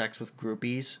having sex with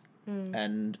groupies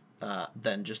and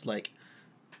then just like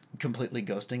completely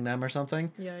ghosting them or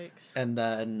something. Yikes. And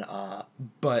then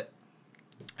but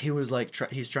he was like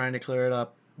he's trying to clear it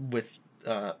up with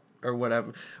or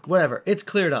whatever. It's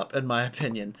cleared up in my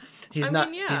opinion. He's not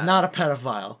a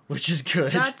pedophile, which is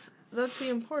good. That's the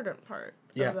important part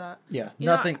of that. Yeah. You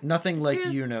Nothing like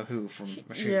who from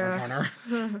Machine Hunter.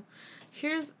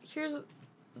 Here's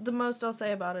the most I'll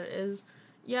say about it is,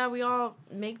 yeah, we all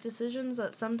make decisions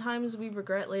that sometimes we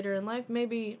regret later in life.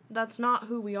 Maybe that's not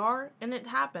who we are, and it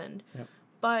happened. Yep.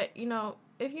 But,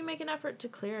 if you make an effort to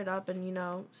clear it up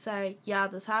and, say, yeah,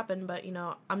 this happened, but,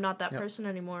 I'm not that person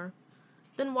anymore,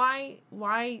 then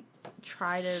why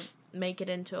try to make it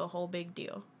into a whole big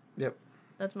deal? Yep.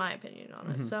 That's my opinion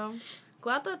on it. So,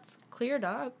 glad that's cleared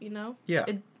up, Yeah.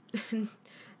 It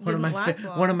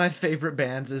one of my favorite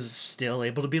bands is still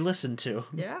able to be listened to.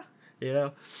 Yeah.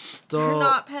 So We're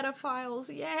not pedophiles.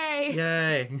 Yay.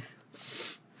 Yay.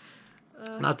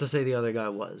 Not to say the other guy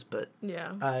was, but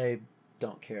yeah. I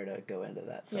don't care to go into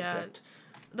that subject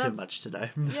too much today.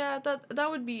 Yeah,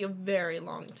 that would be a very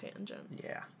long tangent.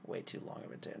 Yeah, way too long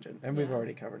of a tangent. And we've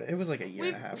already covered it. It was like a year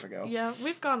and a half ago. Yeah,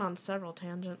 we've gone on several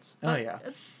tangents. Oh, yeah.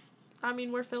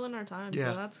 We're filling our time,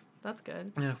 so that's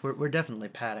good. Yeah, we're definitely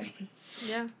padding.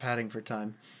 Yeah. Padding for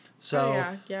time.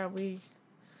 So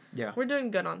we're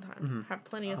doing good on time. Have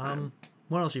plenty of time.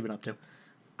 What else you been up to?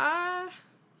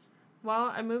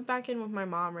 Well, I moved back in with my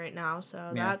mom right now,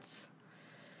 so that's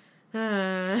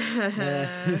I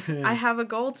have a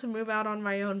goal to move out on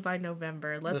my own by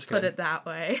November. Let's put it that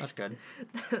way. That's good.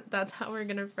 That's how we're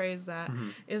gonna phrase that.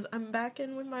 Is I'm back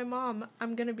in with my mom.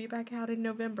 I'm gonna be back out in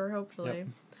November, hopefully. Yep.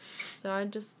 So I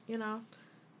just,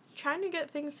 trying to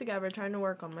get things together, trying to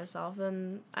work on myself,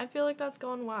 and I feel like that's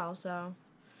going well. So,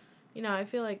 I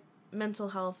feel like mental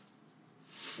health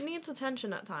needs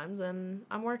attention at times, and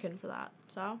I'm working for that.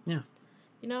 So,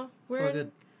 we're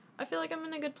good. I feel like I'm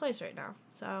in a good place right now.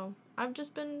 So I've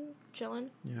just been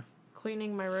chilling. Yeah.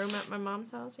 cleaning my room at my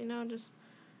mom's house, you know, just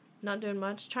not doing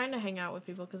much. Trying to hang out with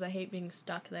people because I hate being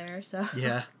stuck there, so.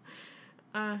 Yeah.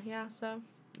 Yeah, so.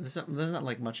 There's not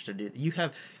like much to do. You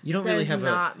don't really have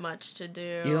There's not much to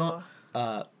do. You don't,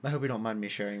 I hope you don't mind me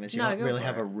sharing this. You don't really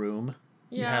have a room.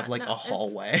 Yeah, you have like a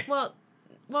hallway. Well,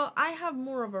 I have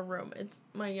more of a room. It's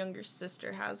my younger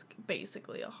sister has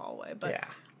basically a hallway, but yeah.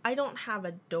 I don't have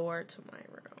a door to my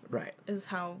room. Right. Is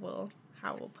how we'll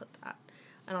put that.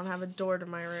 I don't have a door to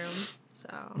my room,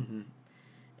 so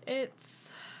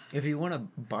it's. If you want to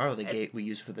borrow the gate we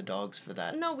use for the dogs for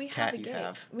that we cat have a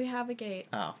gate. we have a gate.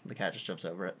 Oh, the cat just jumps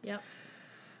over it. Yep.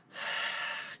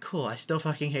 Cool. I still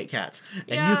fucking hate cats,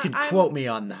 and yeah, you can quote me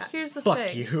on that. Here's the Fuck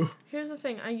thing. you. Here's the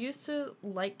thing. I used to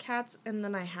like cats, and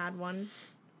then I had one.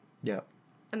 Yep.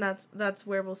 And that's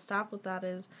where we'll stop with that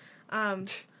is,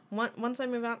 once I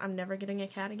move out, I'm never getting a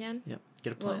cat again. Yep.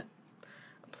 Get a plant. Well,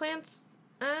 plants.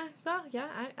 Well, yeah,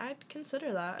 I'd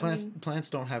consider that. Plants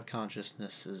don't have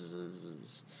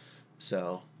consciousnesses,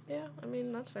 so. Yeah, I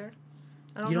mean that's fair.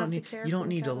 You don't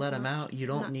need to let them out. You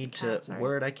don't need to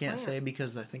word I can't say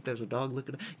because I think there's a dog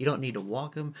looking. You don't need to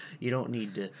walk them. You don't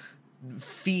need to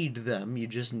feed them. You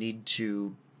just need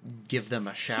to give them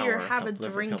a shower. Here, have a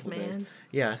drink, man. Days.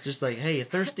 Yeah, it's just like, hey, you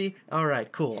thirsty? All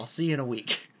right, cool. I'll see you in a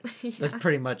week. Yeah. That's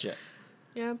pretty much it.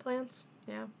 Yeah, plants.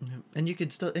 Yeah. And you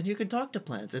could talk to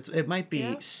plants. It might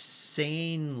be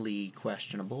sanely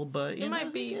questionable, but you know,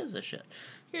 who gives a shit?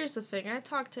 Here's the thing. I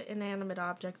talk to inanimate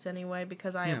objects anyway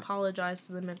because I apologize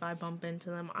to them if I bump into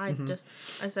them. I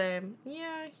say,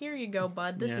 yeah, here you go,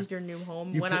 bud. This is your new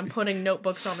home. I'm putting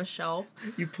notebooks on a shelf.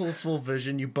 You pull full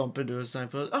vision, you bump into a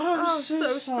signpost. Oh, I'm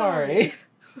so sorry.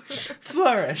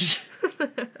 Flourish.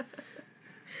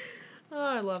 Oh,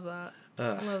 I love that.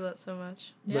 I love that so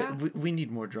much. Yeah. We need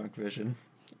more drunk vision.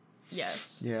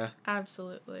 Yes. Yeah.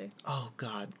 Absolutely. Oh,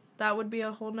 God. That would be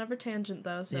a whole nother tangent,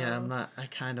 though. So. Yeah, I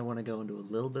kind of want to go into a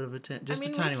little bit of a tangent. Just a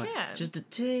tiny one. Just a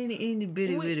teeny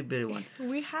bitty one.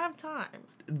 We have time.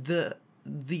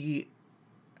 You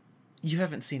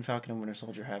haven't seen Falcon and Winter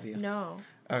Soldier, have you? No.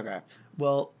 Okay.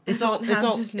 Well, it's all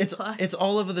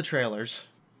over the trailers.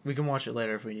 We can watch it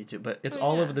later if we need to, but it's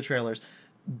all over the trailers.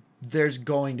 There's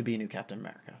going to be a new Captain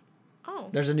America. Oh.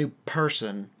 There's a new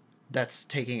person that's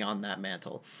taking on that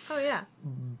mantle. Oh, yeah.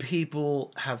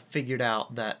 People have figured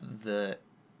out that the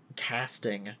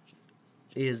casting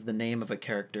is the name of a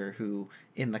character who,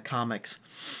 in the comics,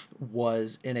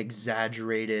 was an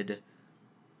exaggerated,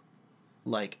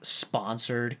 like,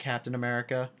 sponsored Captain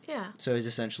America. Yeah. So he's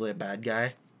essentially a bad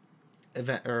guy.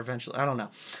 Eventually, I don't know.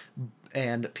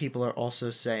 And people are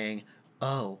also saying,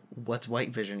 oh, what's White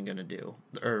Vision gonna do?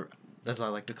 Or, as I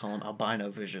like to call him, albino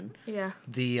vision. Yeah.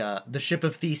 The ship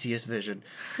of Theseus vision.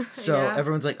 So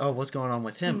everyone's like, oh, what's going on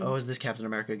with him? Oh, is this Captain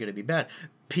America going to be bad?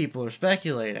 People are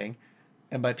speculating,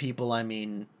 and by people I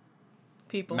mean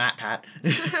Pat,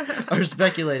 are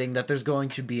speculating that there's going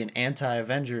to be an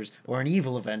anti-Avengers or an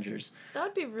evil Avengers. That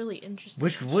would be really interesting.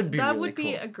 Which would be that really would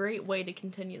be cool. A great way to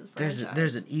continue the franchise.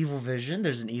 There's an evil Vision.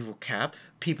 There's an evil Cap.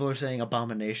 People are saying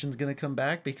Abomination's going to come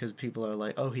back because people are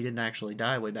like, oh, he didn't actually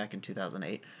die way back in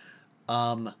 2008.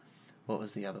 What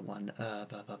was the other one?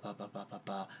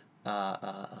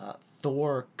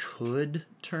 Thor could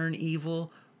turn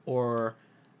evil, or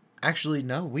actually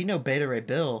no, we know Beta Ray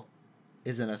Bill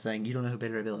isn't a thing. You don't know who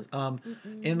Beta Ray Bill is.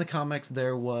 In the comics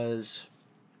there was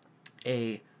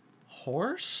a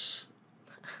horse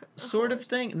sort of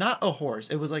thing. Not a horse.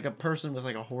 It was like a person with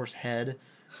like a horse head.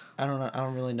 I don't know. I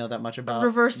don't really know that much about him.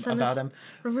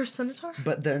 Reverse Senator?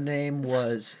 But their name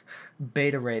was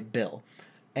Beta Ray Bill.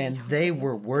 And they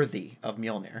were worthy of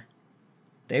Mjolnir.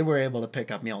 They were able to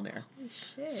pick up Mjolnir. Holy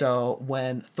shit. So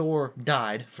when Thor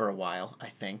died for a while, I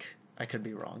think, I could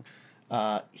be wrong,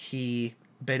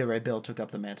 Beta Ray Bill took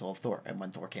up the mantle of Thor. And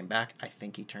when Thor came back, I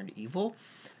think he turned evil.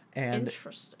 And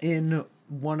in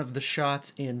one of the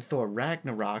shots in Thor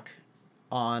Ragnarok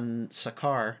on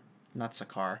Sakaar, not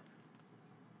Sakaar,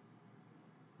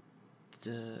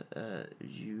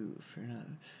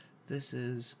 this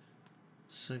is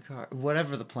Sakaar,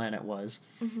 whatever the planet was.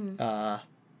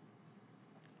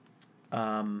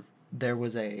 There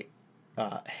was a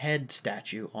head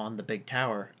statue on the big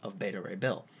tower of Beta Ray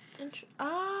Bill.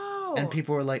 And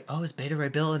people were like, oh, is Beta Ray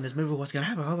Bill in this movie? What's going to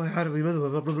happen? Oh, how do we... Blah,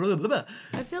 blah, blah, blah, blah.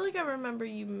 I feel like I remember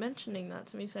you mentioning that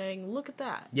to me, saying, look at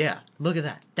that. Yeah, look at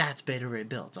that. That's Beta Ray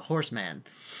Bill. It's a horseman.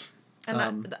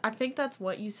 And I think that's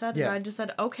what you said, and I just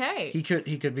said, okay. He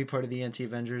could be part of the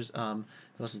anti-Avengers. Who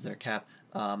else is there? Cap.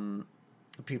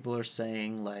 People are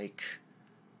saying, like...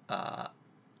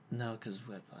 no, because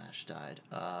Whiplash died.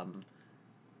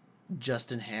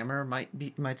 Justin Hammer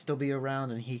might still be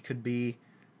around, and he could be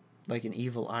like an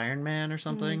evil Iron Man or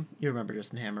something. You remember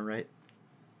Justin Hammer, right?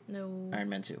 No. Iron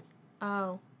Man 2.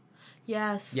 Oh.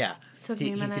 Yes. Yeah. Took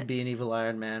me a minute. He could be an evil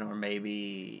Iron Man or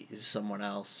maybe someone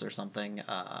else or something. Who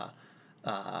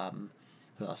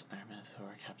else? Iron Man,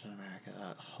 Thor, Captain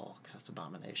America, Hulk, that's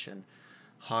Abomination.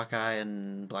 Hawkeye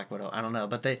and Black Widow. I don't know,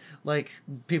 but they like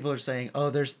people are saying,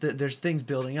 "Oh, there's things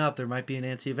building up. There might be an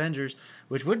anti-Avengers,"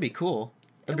 which would be cool.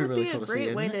 It'd be really cool to see.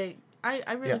 It would be a great way to.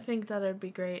 I really think that it'd be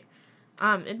great.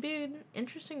 It'd be an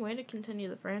interesting way to continue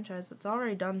the franchise. It's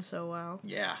already done so well.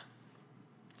 Yeah.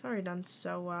 It's already done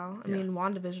so well. I mean,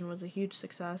 WandaVision was a huge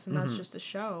success, and that's just a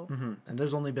show. Mm-hmm. And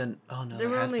there's only been there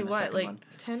were only what, like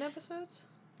 10 episodes?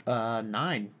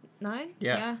 9. 9?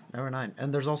 Yeah. There were 9,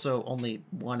 and there's also only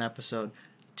one episode.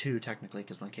 2 technically,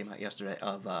 because one came out yesterday,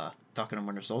 of Falcon and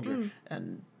Winter Soldier,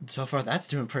 and so far that's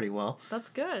doing pretty well. That's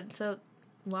good. So,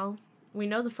 well, we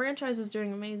know the franchise is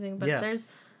doing amazing, but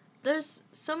there's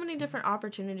so many different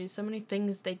opportunities, so many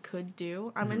things they could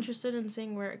do. I'm interested in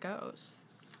seeing where it goes.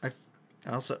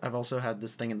 I've also had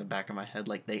this thing in the back of my head,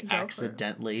 like they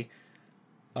accidentally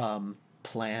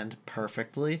planned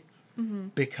perfectly,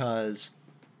 because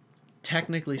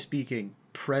technically speaking,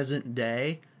 present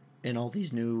day in all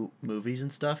these new movies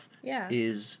and stuff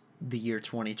is the year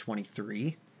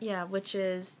 2023. Yeah, which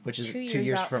is 2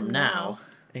 years from now.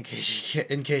 In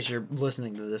case you're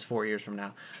listening to this 4 years from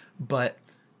now. But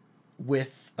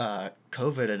with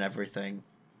COVID and everything,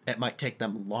 it might take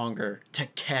them longer to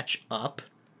catch up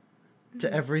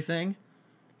to everything,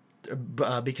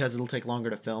 because it'll take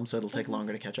longer to film, so it'll take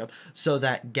longer to catch up. So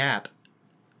that gap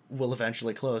will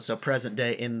eventually close. So present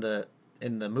day in the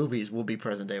movies will be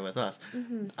present day with us.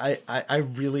 I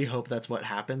really hope that's what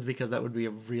happens, because that would be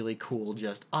a really cool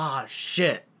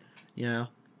shit, you know?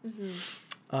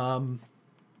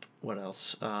 What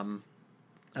else?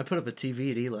 I put up a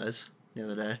TV at Eli's the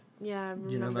other day. Yeah, I remember.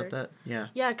 Did you know about that? Yeah.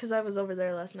 Yeah, because I was over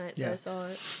there last night, so I saw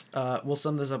it. We'll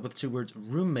sum this up with 2 words: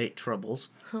 roommate troubles.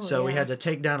 We had to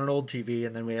take down an old TV,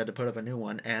 and then we had to put up a new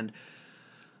one, and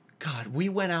God, we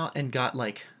went out and got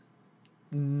like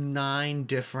 9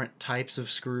 different types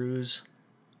of screws,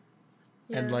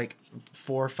 and like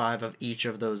 4 or 5 of each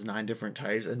of those 9 different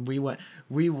types, and it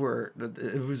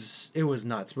was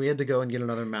nuts. We had to go and get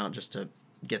another mount just to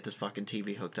get this fucking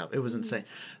TV hooked up. It was insane.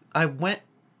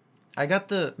 I got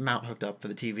the mount hooked up for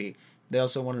the TV. They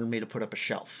also wanted me to put up a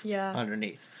shelf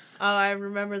underneath. Oh, I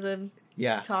remember them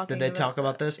talking. Did they talk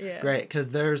about this? Yeah. Great,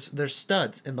 because there's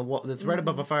studs in the wall that's right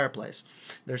above a fireplace.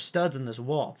 There's studs in this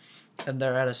wall, and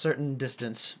they're at a certain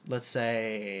distance, let's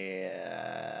say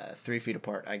 3 feet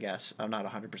apart, I guess. I'm not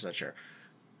 100% sure.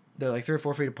 They're like 3 or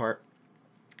 4 feet apart,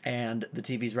 and the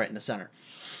TV's right in the center.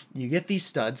 You get these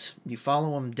studs, you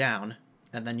follow them down,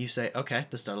 and then you say, okay,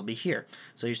 the stud will be here.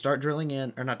 So you start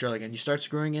you start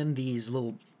screwing in these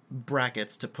little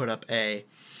brackets to put up a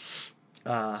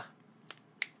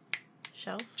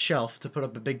shelf to put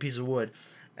up a big piece of wood.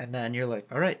 And then you're like,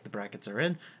 all right, the brackets are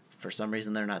in. For some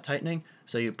reason, they're not tightening.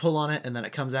 So you pull on it, and then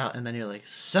it comes out, and then you're like,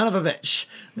 son of a bitch,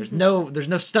 there's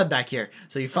no stud back here.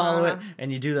 So you follow it,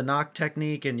 and you do the knock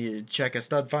technique, and you check a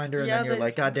stud finder, and then you're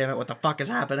like, God damn it, what the fuck is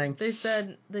happening? They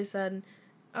said,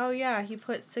 oh yeah, he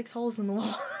put 6 holes in the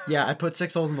wall. Yeah, I put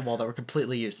 6 holes in the wall that were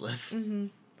completely useless.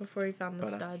 Before he found the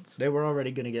studs. They were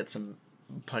already going to get some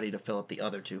putty to fill up the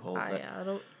other 2 holes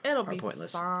it'll are be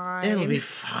pointless. Fine. It'll be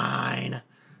fine.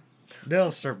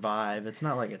 They'll survive. It's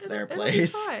not like it's their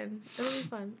place. It'll be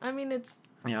fine. I mean, it's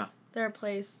their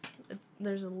place.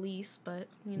 There's a lease, but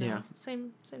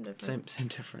same difference. Same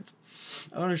difference.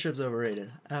 Ownership's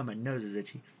overrated. Oh, my nose is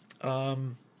itchy.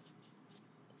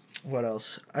 What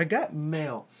else? I got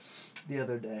mail the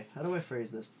other day. How do I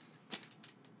phrase this?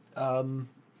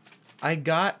 I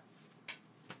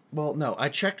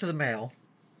checked the mail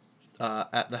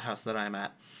at the house that I'm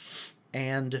at,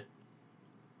 and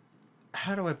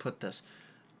how do I put this?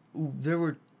 There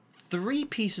were 3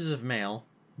 pieces of mail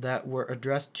that were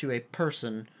addressed to a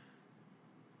person,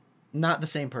 not the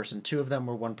same person. 2 of them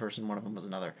were one person, one of them was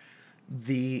another.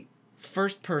 The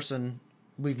first person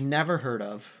we've never heard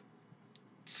of,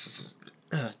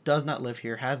 does not live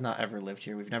here, has not ever lived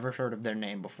here. We've never heard of their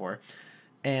name before.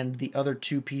 And the other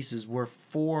 2 pieces were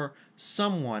for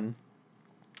someone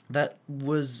that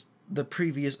was the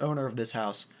previous owner of this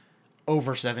house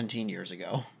over 17 years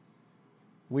ago.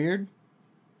 Weird?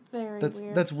 Very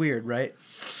weird. That's weird, right?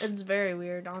 It's very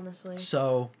weird, honestly.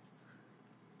 So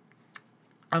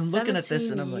I'm looking at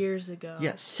this and I'm like, 17 years ago.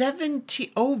 Yeah,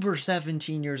 over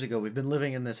 17 years ago we've been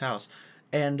living in this house.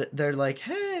 And they're like,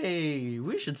 hey,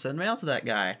 we should send mail to that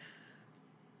guy.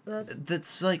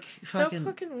 That's like fucking... So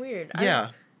fucking weird.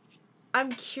 Yeah.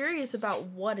 I'm curious about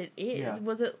what it is.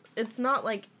 Yeah. It's not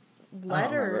like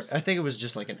letters. I think it was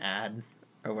just like an ad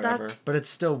or whatever. But it's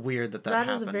still weird that happened.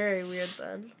 That is very weird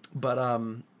then. But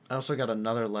I also got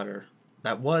another letter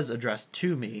that was addressed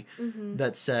to me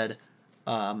that said,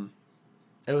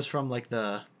 it was from like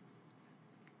the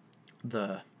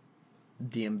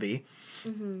DMV,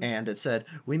 and it said,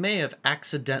 "We may have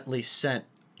accidentally sent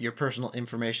your personal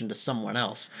information to someone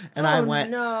else." And I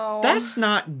went, no. "That's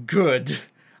not good.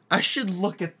 I should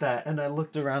look at that." And I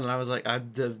looked around and I was like,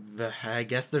 I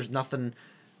guess there's nothing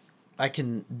I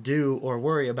can do or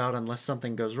worry about unless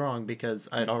something goes wrong, because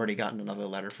I had already gotten another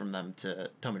letter from them to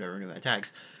tell me to renew my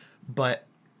tags. But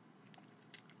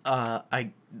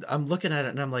I'm looking at it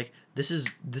and I'm like, this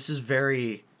is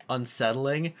very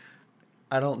unsettling.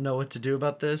 I don't know what to do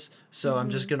about this, so I'm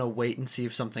just gonna wait and see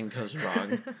if something goes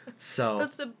wrong. So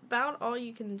that's about all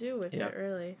you can do with it,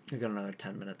 really. We got another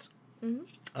 10 minutes.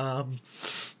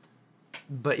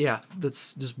 But yeah,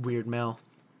 that's just weird mail.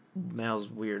 Mail's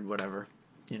weird, whatever.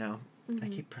 You know, I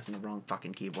keep pressing the wrong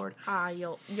fucking keyboard.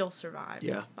 You'll survive.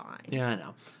 Yeah. It's fine. Yeah, I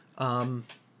know.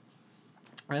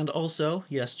 And also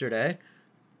yesterday.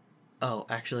 Oh,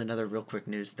 actually, another real quick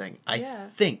news thing. I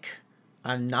think,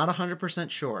 I'm not 100%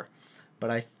 sure, but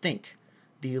I think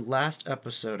the last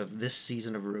episode of this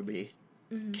season of RWBY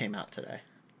came out today.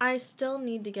 I still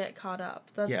need to get caught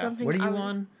up. That's something. What are you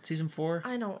on? Season 4?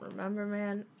 I don't remember,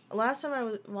 man. Last time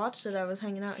I watched it, I was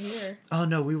hanging out here. Oh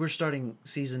no, we were starting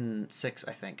season 6,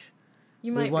 I think.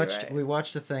 You might be right. We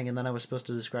watched a thing, and then I was supposed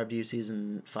to describe to you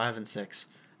season 5 and 6,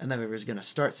 and then we were gonna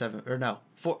start 7 or no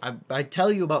 4. I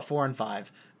tell you about 4 and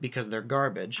 5 because they're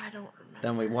garbage. I don't remember.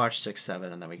 Then we watch 6,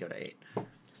 7, and then we go to 8.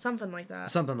 Something like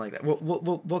that. Something like that.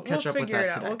 We'll catch up with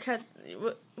that today.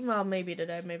 Well, maybe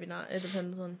today, maybe not. It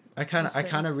depends on. I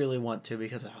kind of really want to,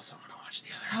 because I also want to watch the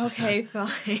other episode. Okay,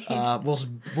 fine.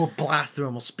 We'll blast through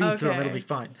them. We'll speed through them. It'll be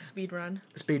fine. Speed run.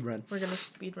 Speed run. We're gonna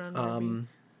speed run.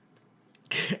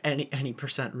 any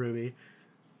percent Ruby.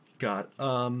 God.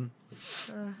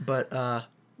 But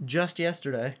just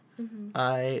yesterday,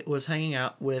 I was hanging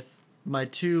out with my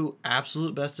 2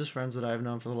 absolute bestest friends that I've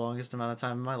known for the longest amount of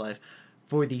time in my life,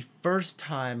 for the first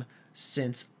time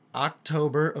since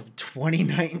October of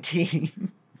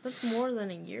 2019. That's more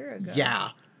than a year ago. Yeah.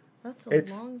 That's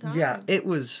a long time. Yeah, it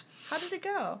was... How did it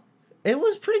go? It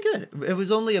was pretty good. It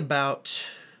was only about,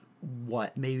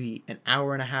 maybe an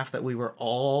hour and a half that we were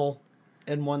all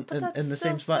in the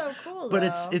same spot. So cool, but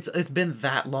though. it's been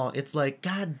that long. It's like,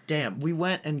 god damn. We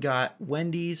went and got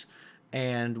Wendy's,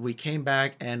 and we came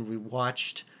back and we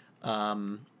watched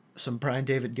some Brian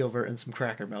David Gilbert and some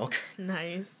Cracker Milk.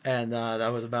 Nice. And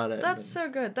that was about it. That's so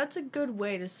good. That's a good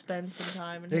way to spend some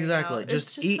time. And exactly.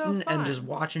 Just eating and just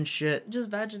watching shit.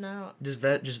 Just vegging out. Just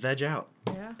veg out.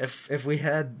 Yeah. If we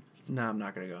had... No, I'm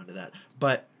not going to go into that.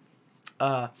 But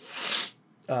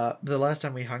the last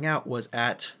time we hung out was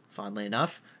at, fondly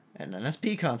enough, an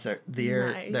NSP concert.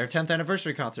 Their 10th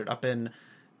anniversary concert up in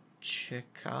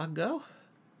Chicago?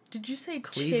 Did you say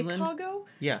Cleveland? Chicago?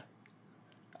 Yeah.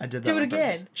 I did that. Do it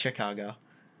again. Purpose. Chicago.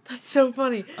 That's so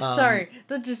funny. Sorry.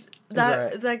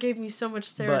 That right. gave me so much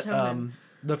serotonin.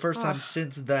 But the first time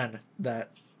since then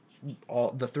that all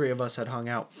the 3 of us had hung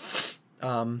out,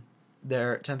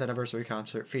 their 10th anniversary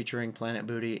concert featuring Planet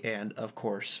Booty and, of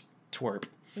course, Twerp.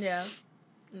 Yeah.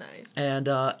 Nice. And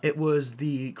it was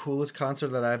the coolest concert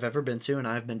that I've ever been to, and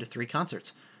I've been to 3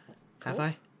 concerts. Cool. Have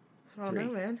I? I don't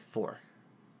know, man. 4.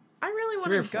 I really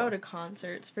want to go to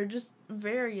concerts for just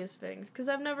various things, because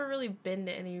I've never really been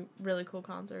to any really cool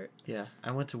concert. Yeah. I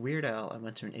went to Weird Al. I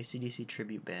went to an AC/DC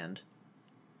tribute band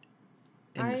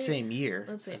in the same year.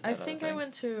 Let's see. I think I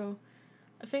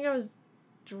was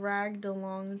dragged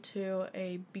along to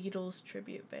a Beatles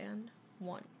tribute band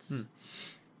once.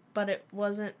 But it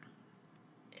wasn't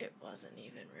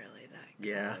even really that good.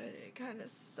 Yeah. It kind of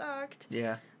sucked.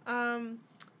 Yeah.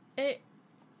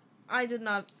 I did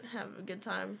not have a good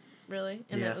time, really.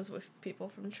 And it was with people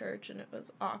from church, and it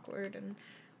was awkward and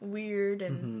weird,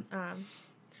 and I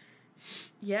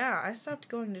stopped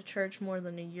going to church more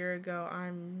than a year ago. I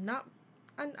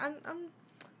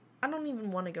don't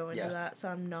even want to go into that, so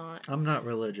I'm not. I'm not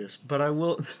religious, but I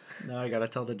will. Now I gotta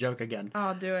tell the joke again.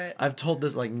 I'll do it. I've told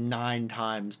this like 9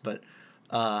 times, but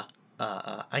I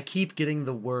keep getting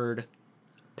the word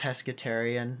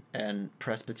pescatarian and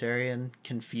Presbyterian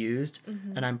confused,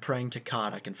 and I'm praying to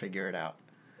God I can figure it out.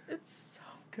 It's so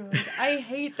good. I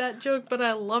hate that joke, but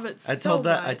I love it so much. I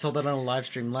told that on a live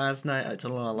stream last night. I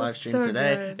told it on a live stream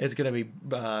today. Good. It's gonna be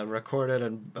recorded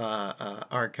and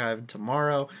archived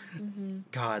tomorrow.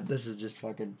 God, this is just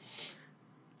fucking...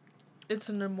 It's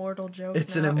an immortal joke.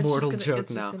 It's now. an immortal joke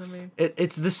it's now. Just gonna be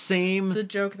It's the same. the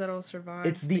joke that'll survive.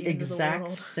 It's the end exact of the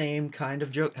world. same kind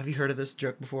of joke. Have you heard of this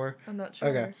joke before? I'm not sure.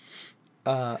 Okay.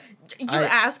 You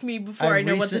ask me before I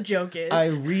know what the joke is. I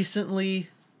recently,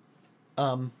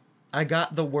 I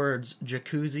got the words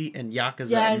jacuzzi and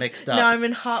yakuza mixed up. Now I'm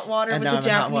in hot water with the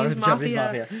Japanese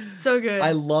mafia. So good.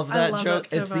 I love that joke. That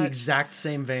so it's much. the exact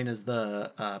same vein as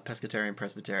the pescatarian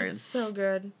presbyterian. It's so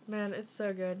good, man. It's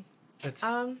so good. It's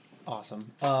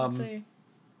awesome. Let's see.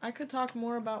 I could talk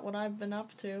more about what I've been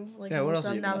up to. Like, what else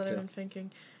have you been now up that to? I'm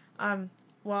thinking.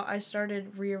 Well, I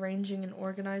started rearranging and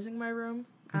organizing my room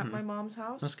at my mom's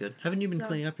house. That's good. Haven't you been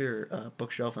cleaning up your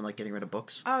bookshelf and like getting rid of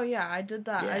books? Oh yeah, I did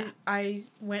that. Yeah. I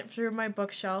went through my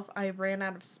bookshelf. I ran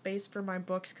out of space for my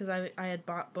books because I had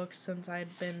bought books since I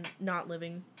had been not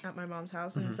living at my mom's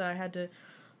house, and so I had to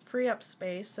free up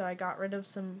space. So I got rid of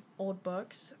some old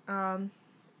books.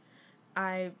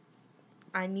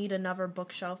 I need another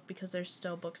bookshelf because there's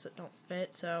still books that don't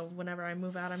fit. So whenever I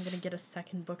move out, I'm gonna get a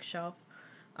second bookshelf.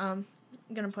 I'm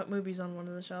gonna put movies on one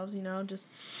of the shelves, just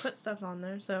put stuff on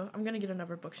there. So I'm gonna get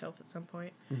another bookshelf at some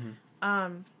point.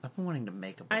 I've been wanting to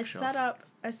make a bookshelf.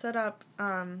 I set up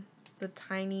the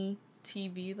tiny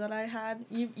TV that I had.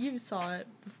 You saw it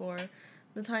before.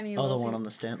 The tiny the one on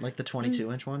the stand, like the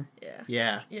 22-inch one?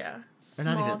 Yeah. Or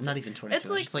not even 22, it's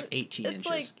just like 18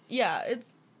 inches.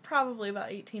 It's probably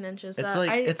about 18 inches. It's so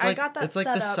like I got that it's like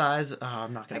set the up. size. Oh,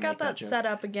 I'm not gonna. I got that joke. Set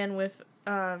up again with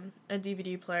a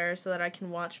DVD player so that I can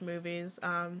watch movies.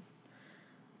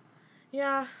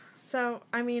 Yeah. So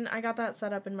I got that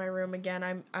set up in my room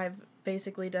again. I've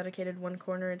basically dedicated one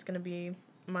corner. It's gonna be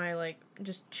my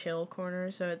just chill corner.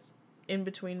 So it's in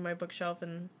between my bookshelf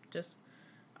and just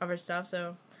other stuff.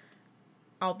 So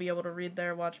I'll be able to read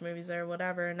there, watch movies there,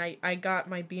 whatever. And I got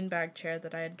my beanbag chair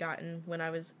that I had gotten when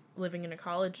I was living in a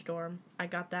college dorm. I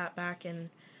got that back and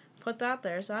put that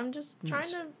there. So I'm just trying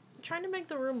to make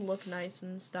the room look nice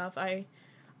and stuff.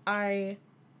 I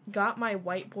got my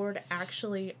whiteboard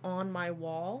actually on my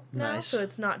wall now, so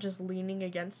it's not just leaning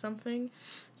against something.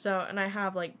 So, and I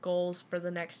have goals for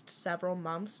the next several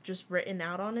months just written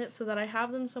out on it so that I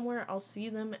have them somewhere. I'll see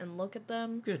them and look at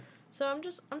them. Good. So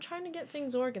I'm trying to get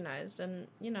things organized and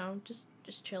just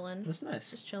chilling. That's nice.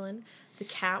 Just chilling. The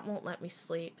cat won't let me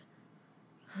sleep.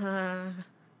 That's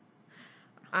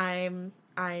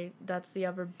the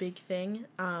other big thing.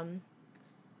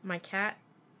 My cat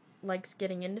likes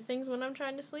getting into things when I'm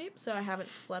trying to sleep, so I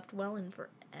haven't slept well in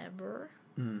forever.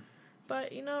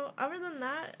 But other than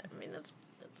that, it's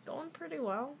going pretty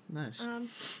well. Nice.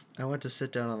 I went to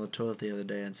sit down on the toilet the other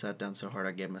day and sat down so hard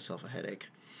I gave myself a headache.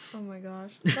 Oh my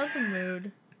gosh, that's a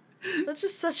mood. That's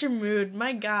just such a mood.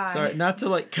 My God. Sorry, not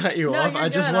to cut you No, off. you're I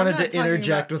just good. wanted I'm not to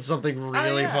interject talking with something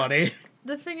really funny.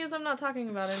 The thing is, I'm not talking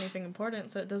about anything important,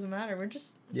 so it doesn't matter. We're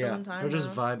just filling time. We're just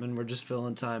vibing. We're just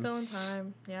filling time. Just filling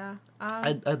time. Yeah.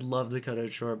 I'd love to cut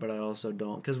it short, but I also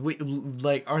don't, because we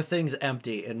our thing's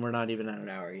empty and we're not even at an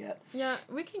hour yet. Yeah,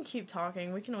 we can keep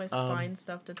talking. We can always find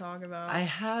stuff to talk about. I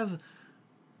have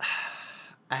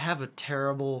a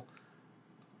terrible,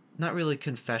 not really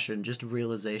confession, just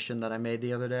realization that I made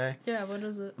the other day. Yeah, what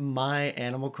is it? My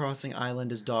Animal Crossing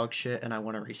island is dog shit, and I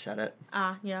want to reset it.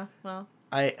 Yeah, well.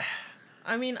 I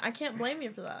can't blame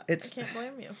you for that. I can't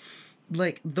blame you.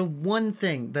 The one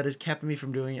thing that has kept me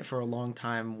from doing it for a long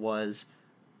time was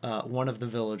one of the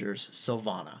villagers,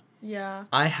 Sylvana. Yeah.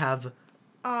 I have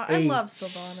I love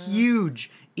Sylvana.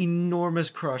 Huge, enormous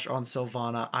crush on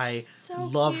Sylvana. I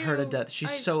love her to death.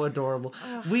 She's so adorable.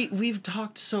 We've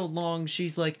talked so long.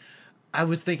 She's I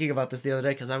was thinking about this the other day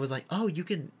because I was like, oh, you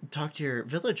can talk to your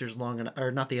villagers long enough,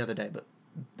 or not the other day, but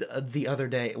the other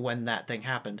day when that thing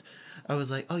happened. I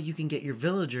was like, oh, you can get your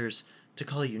villagers to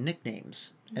call you nicknames,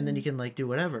 and then you can do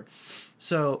whatever.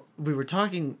 So we were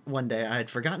talking one day. I had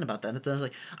forgotten about that, and then I was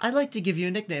like, I'd like to give you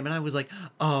a nickname, and I was like,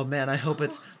 oh man, I hope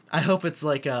it's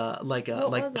like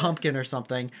Pumpkin or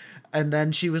something. And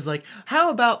then she was like,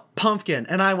 how about Pumpkin?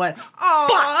 And I went,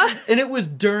 fuck! And it was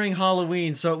during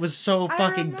Halloween, so it was so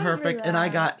fucking perfect, that. And I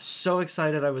got so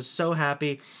excited. I was so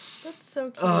happy. That's so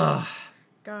cute.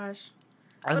 Gosh.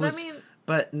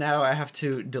 But now I have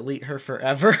to delete her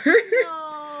forever.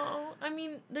 No,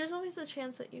 there's always a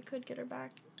chance that you could get her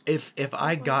back. If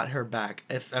I got her back,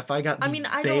 if I got the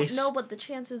I don't know what the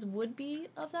chances would be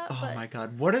of that. Oh my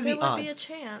God, what are the odds? There would be a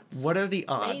chance. What are the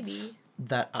odds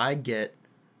that I get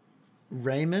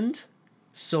Raymond,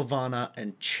 Sylvana,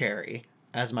 and Cherry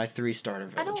as my 3 starter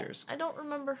villagers? I don't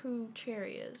remember who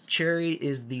Cherry is. Cherry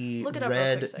is the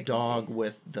red dog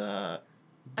with the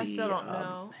I still don't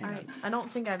know. I don't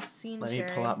think I've seen Cherry. Let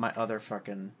me pull out my other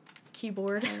fucking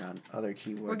keyboard. Hang on, other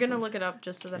keyboard. We're gonna look it up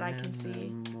just so that I can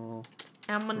see.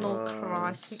 Animal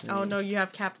Crossing. Oh no, you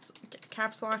have caps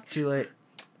lock. Too late.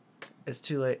 It's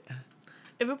too late.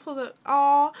 If it pulls out,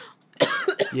 oh.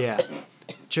 Yeah.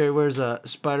 Cherry wears a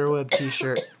spiderweb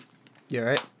t-shirt. You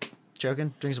alright?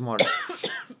 Choking? Drink some water.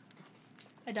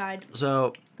 I died.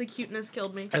 So the cuteness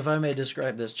killed me. If I may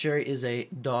describe this, Cherry is a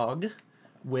dog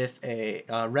with a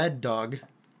red dog,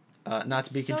 not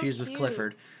to be So confused with cute.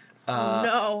 Clifford.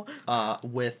 No.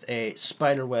 With a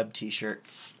spiderweb t-shirt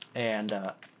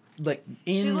and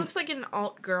She looks like an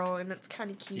alt girl, and it's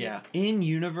kind of cute. Yeah. In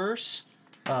universe,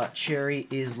 Cherry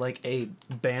is like a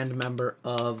band member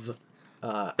of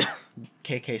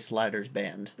KK Slider's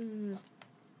band. Mm.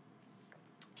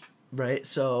 Right?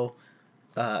 So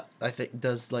I think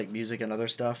does like music and other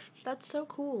stuff. That's so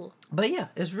cool. But yeah,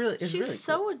 it's really She's really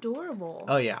so cool. adorable.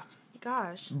 Oh yeah.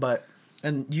 Gosh. But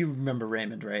and you remember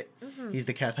Raymond, right? Mm-hmm. He's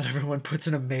the cat that everyone puts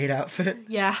in a maid outfit.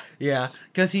 Yeah. Yeah,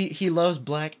 because he loves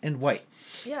black and white.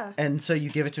 Yeah. And so you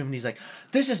give it to him and he's like,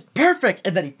 this is perfect!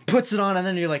 And then he puts it on and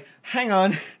then you're like, hang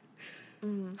on.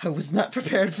 I was not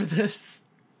prepared for this.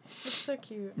 It's so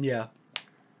cute. Yeah.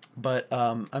 But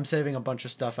I'm saving a bunch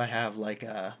of stuff I have like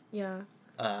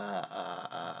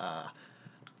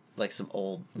like some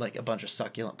old, like a bunch of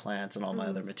succulent plants and all my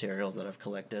other materials that I've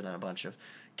collected and a bunch of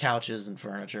couches and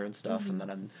furniture and stuff. And then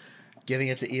I'm giving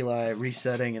it to Eli,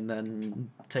 resetting, and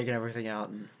then taking everything out.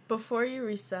 And Before you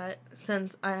reset,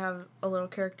 since I have a little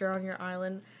character on your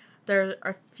island, there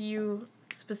are a few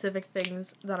specific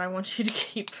things that I want you to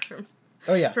keep from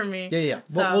me. Yeah.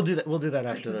 So, We'll do that. We'll do that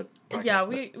after the podcast. Yeah,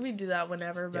 we do that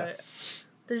whenever, but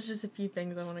there's just a few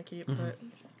things I want to keep. But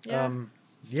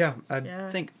yeah.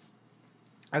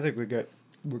 I think we're good.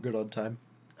 We're good on time.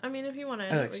 I mean, if you want to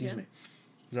end it Excuse again. me.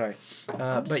 Sorry.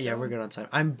 But yeah, we're good on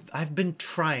time. I've been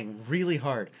trying really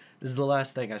hard. This is the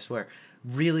last thing, I swear.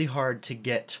 Really hard to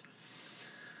get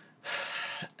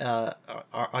a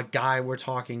guy we're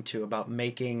talking to about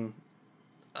making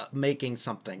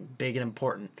something big and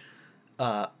important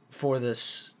for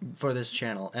this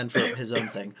channel and for his own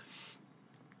thing.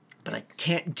 But I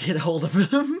can't get a hold of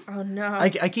him. Oh no. I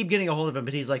keep getting a hold of him,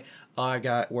 but he's like, oh, I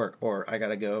got work, or I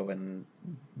gotta go and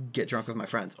get drunk with my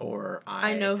friends, or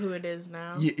I know who it is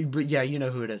now. But yeah, you know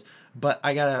who it is. But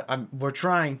we're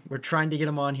trying to get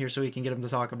him on here so we can get him to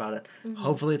talk about it.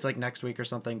 Hopefully it's like next week or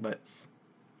something, but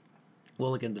we'll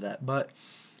look into that. But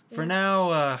for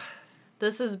now,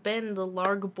 this has been the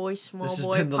Larg Boy Small this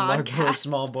Boy has been podcast. the Larg Boy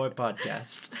Small Boy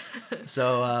podcast.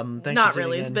 So thanks Not for tuning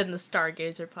really. in. It's been the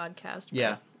StarGazer podcast.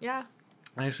 Yeah. Yeah.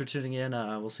 Thanks for tuning in.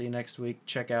 We'll see you next week.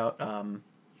 Check out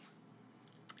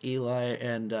Eli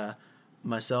and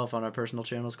myself on our personal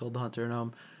channels called The Hunter and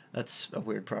Home. That's a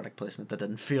weird product placement that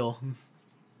didn't feel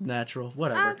natural.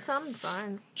 Whatever. That sounds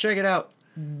fine. Check it out.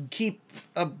 Keep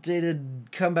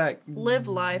updated. Come back. Live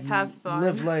life. Have fun.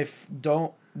 Live life.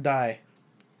 Don't die.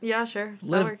 Yeah, sure.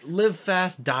 That works. Live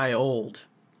fast. Die old.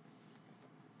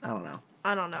 I don't know.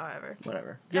 I don't know ever.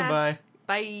 Whatever. Yeah. Goodbye.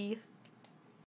 Bye.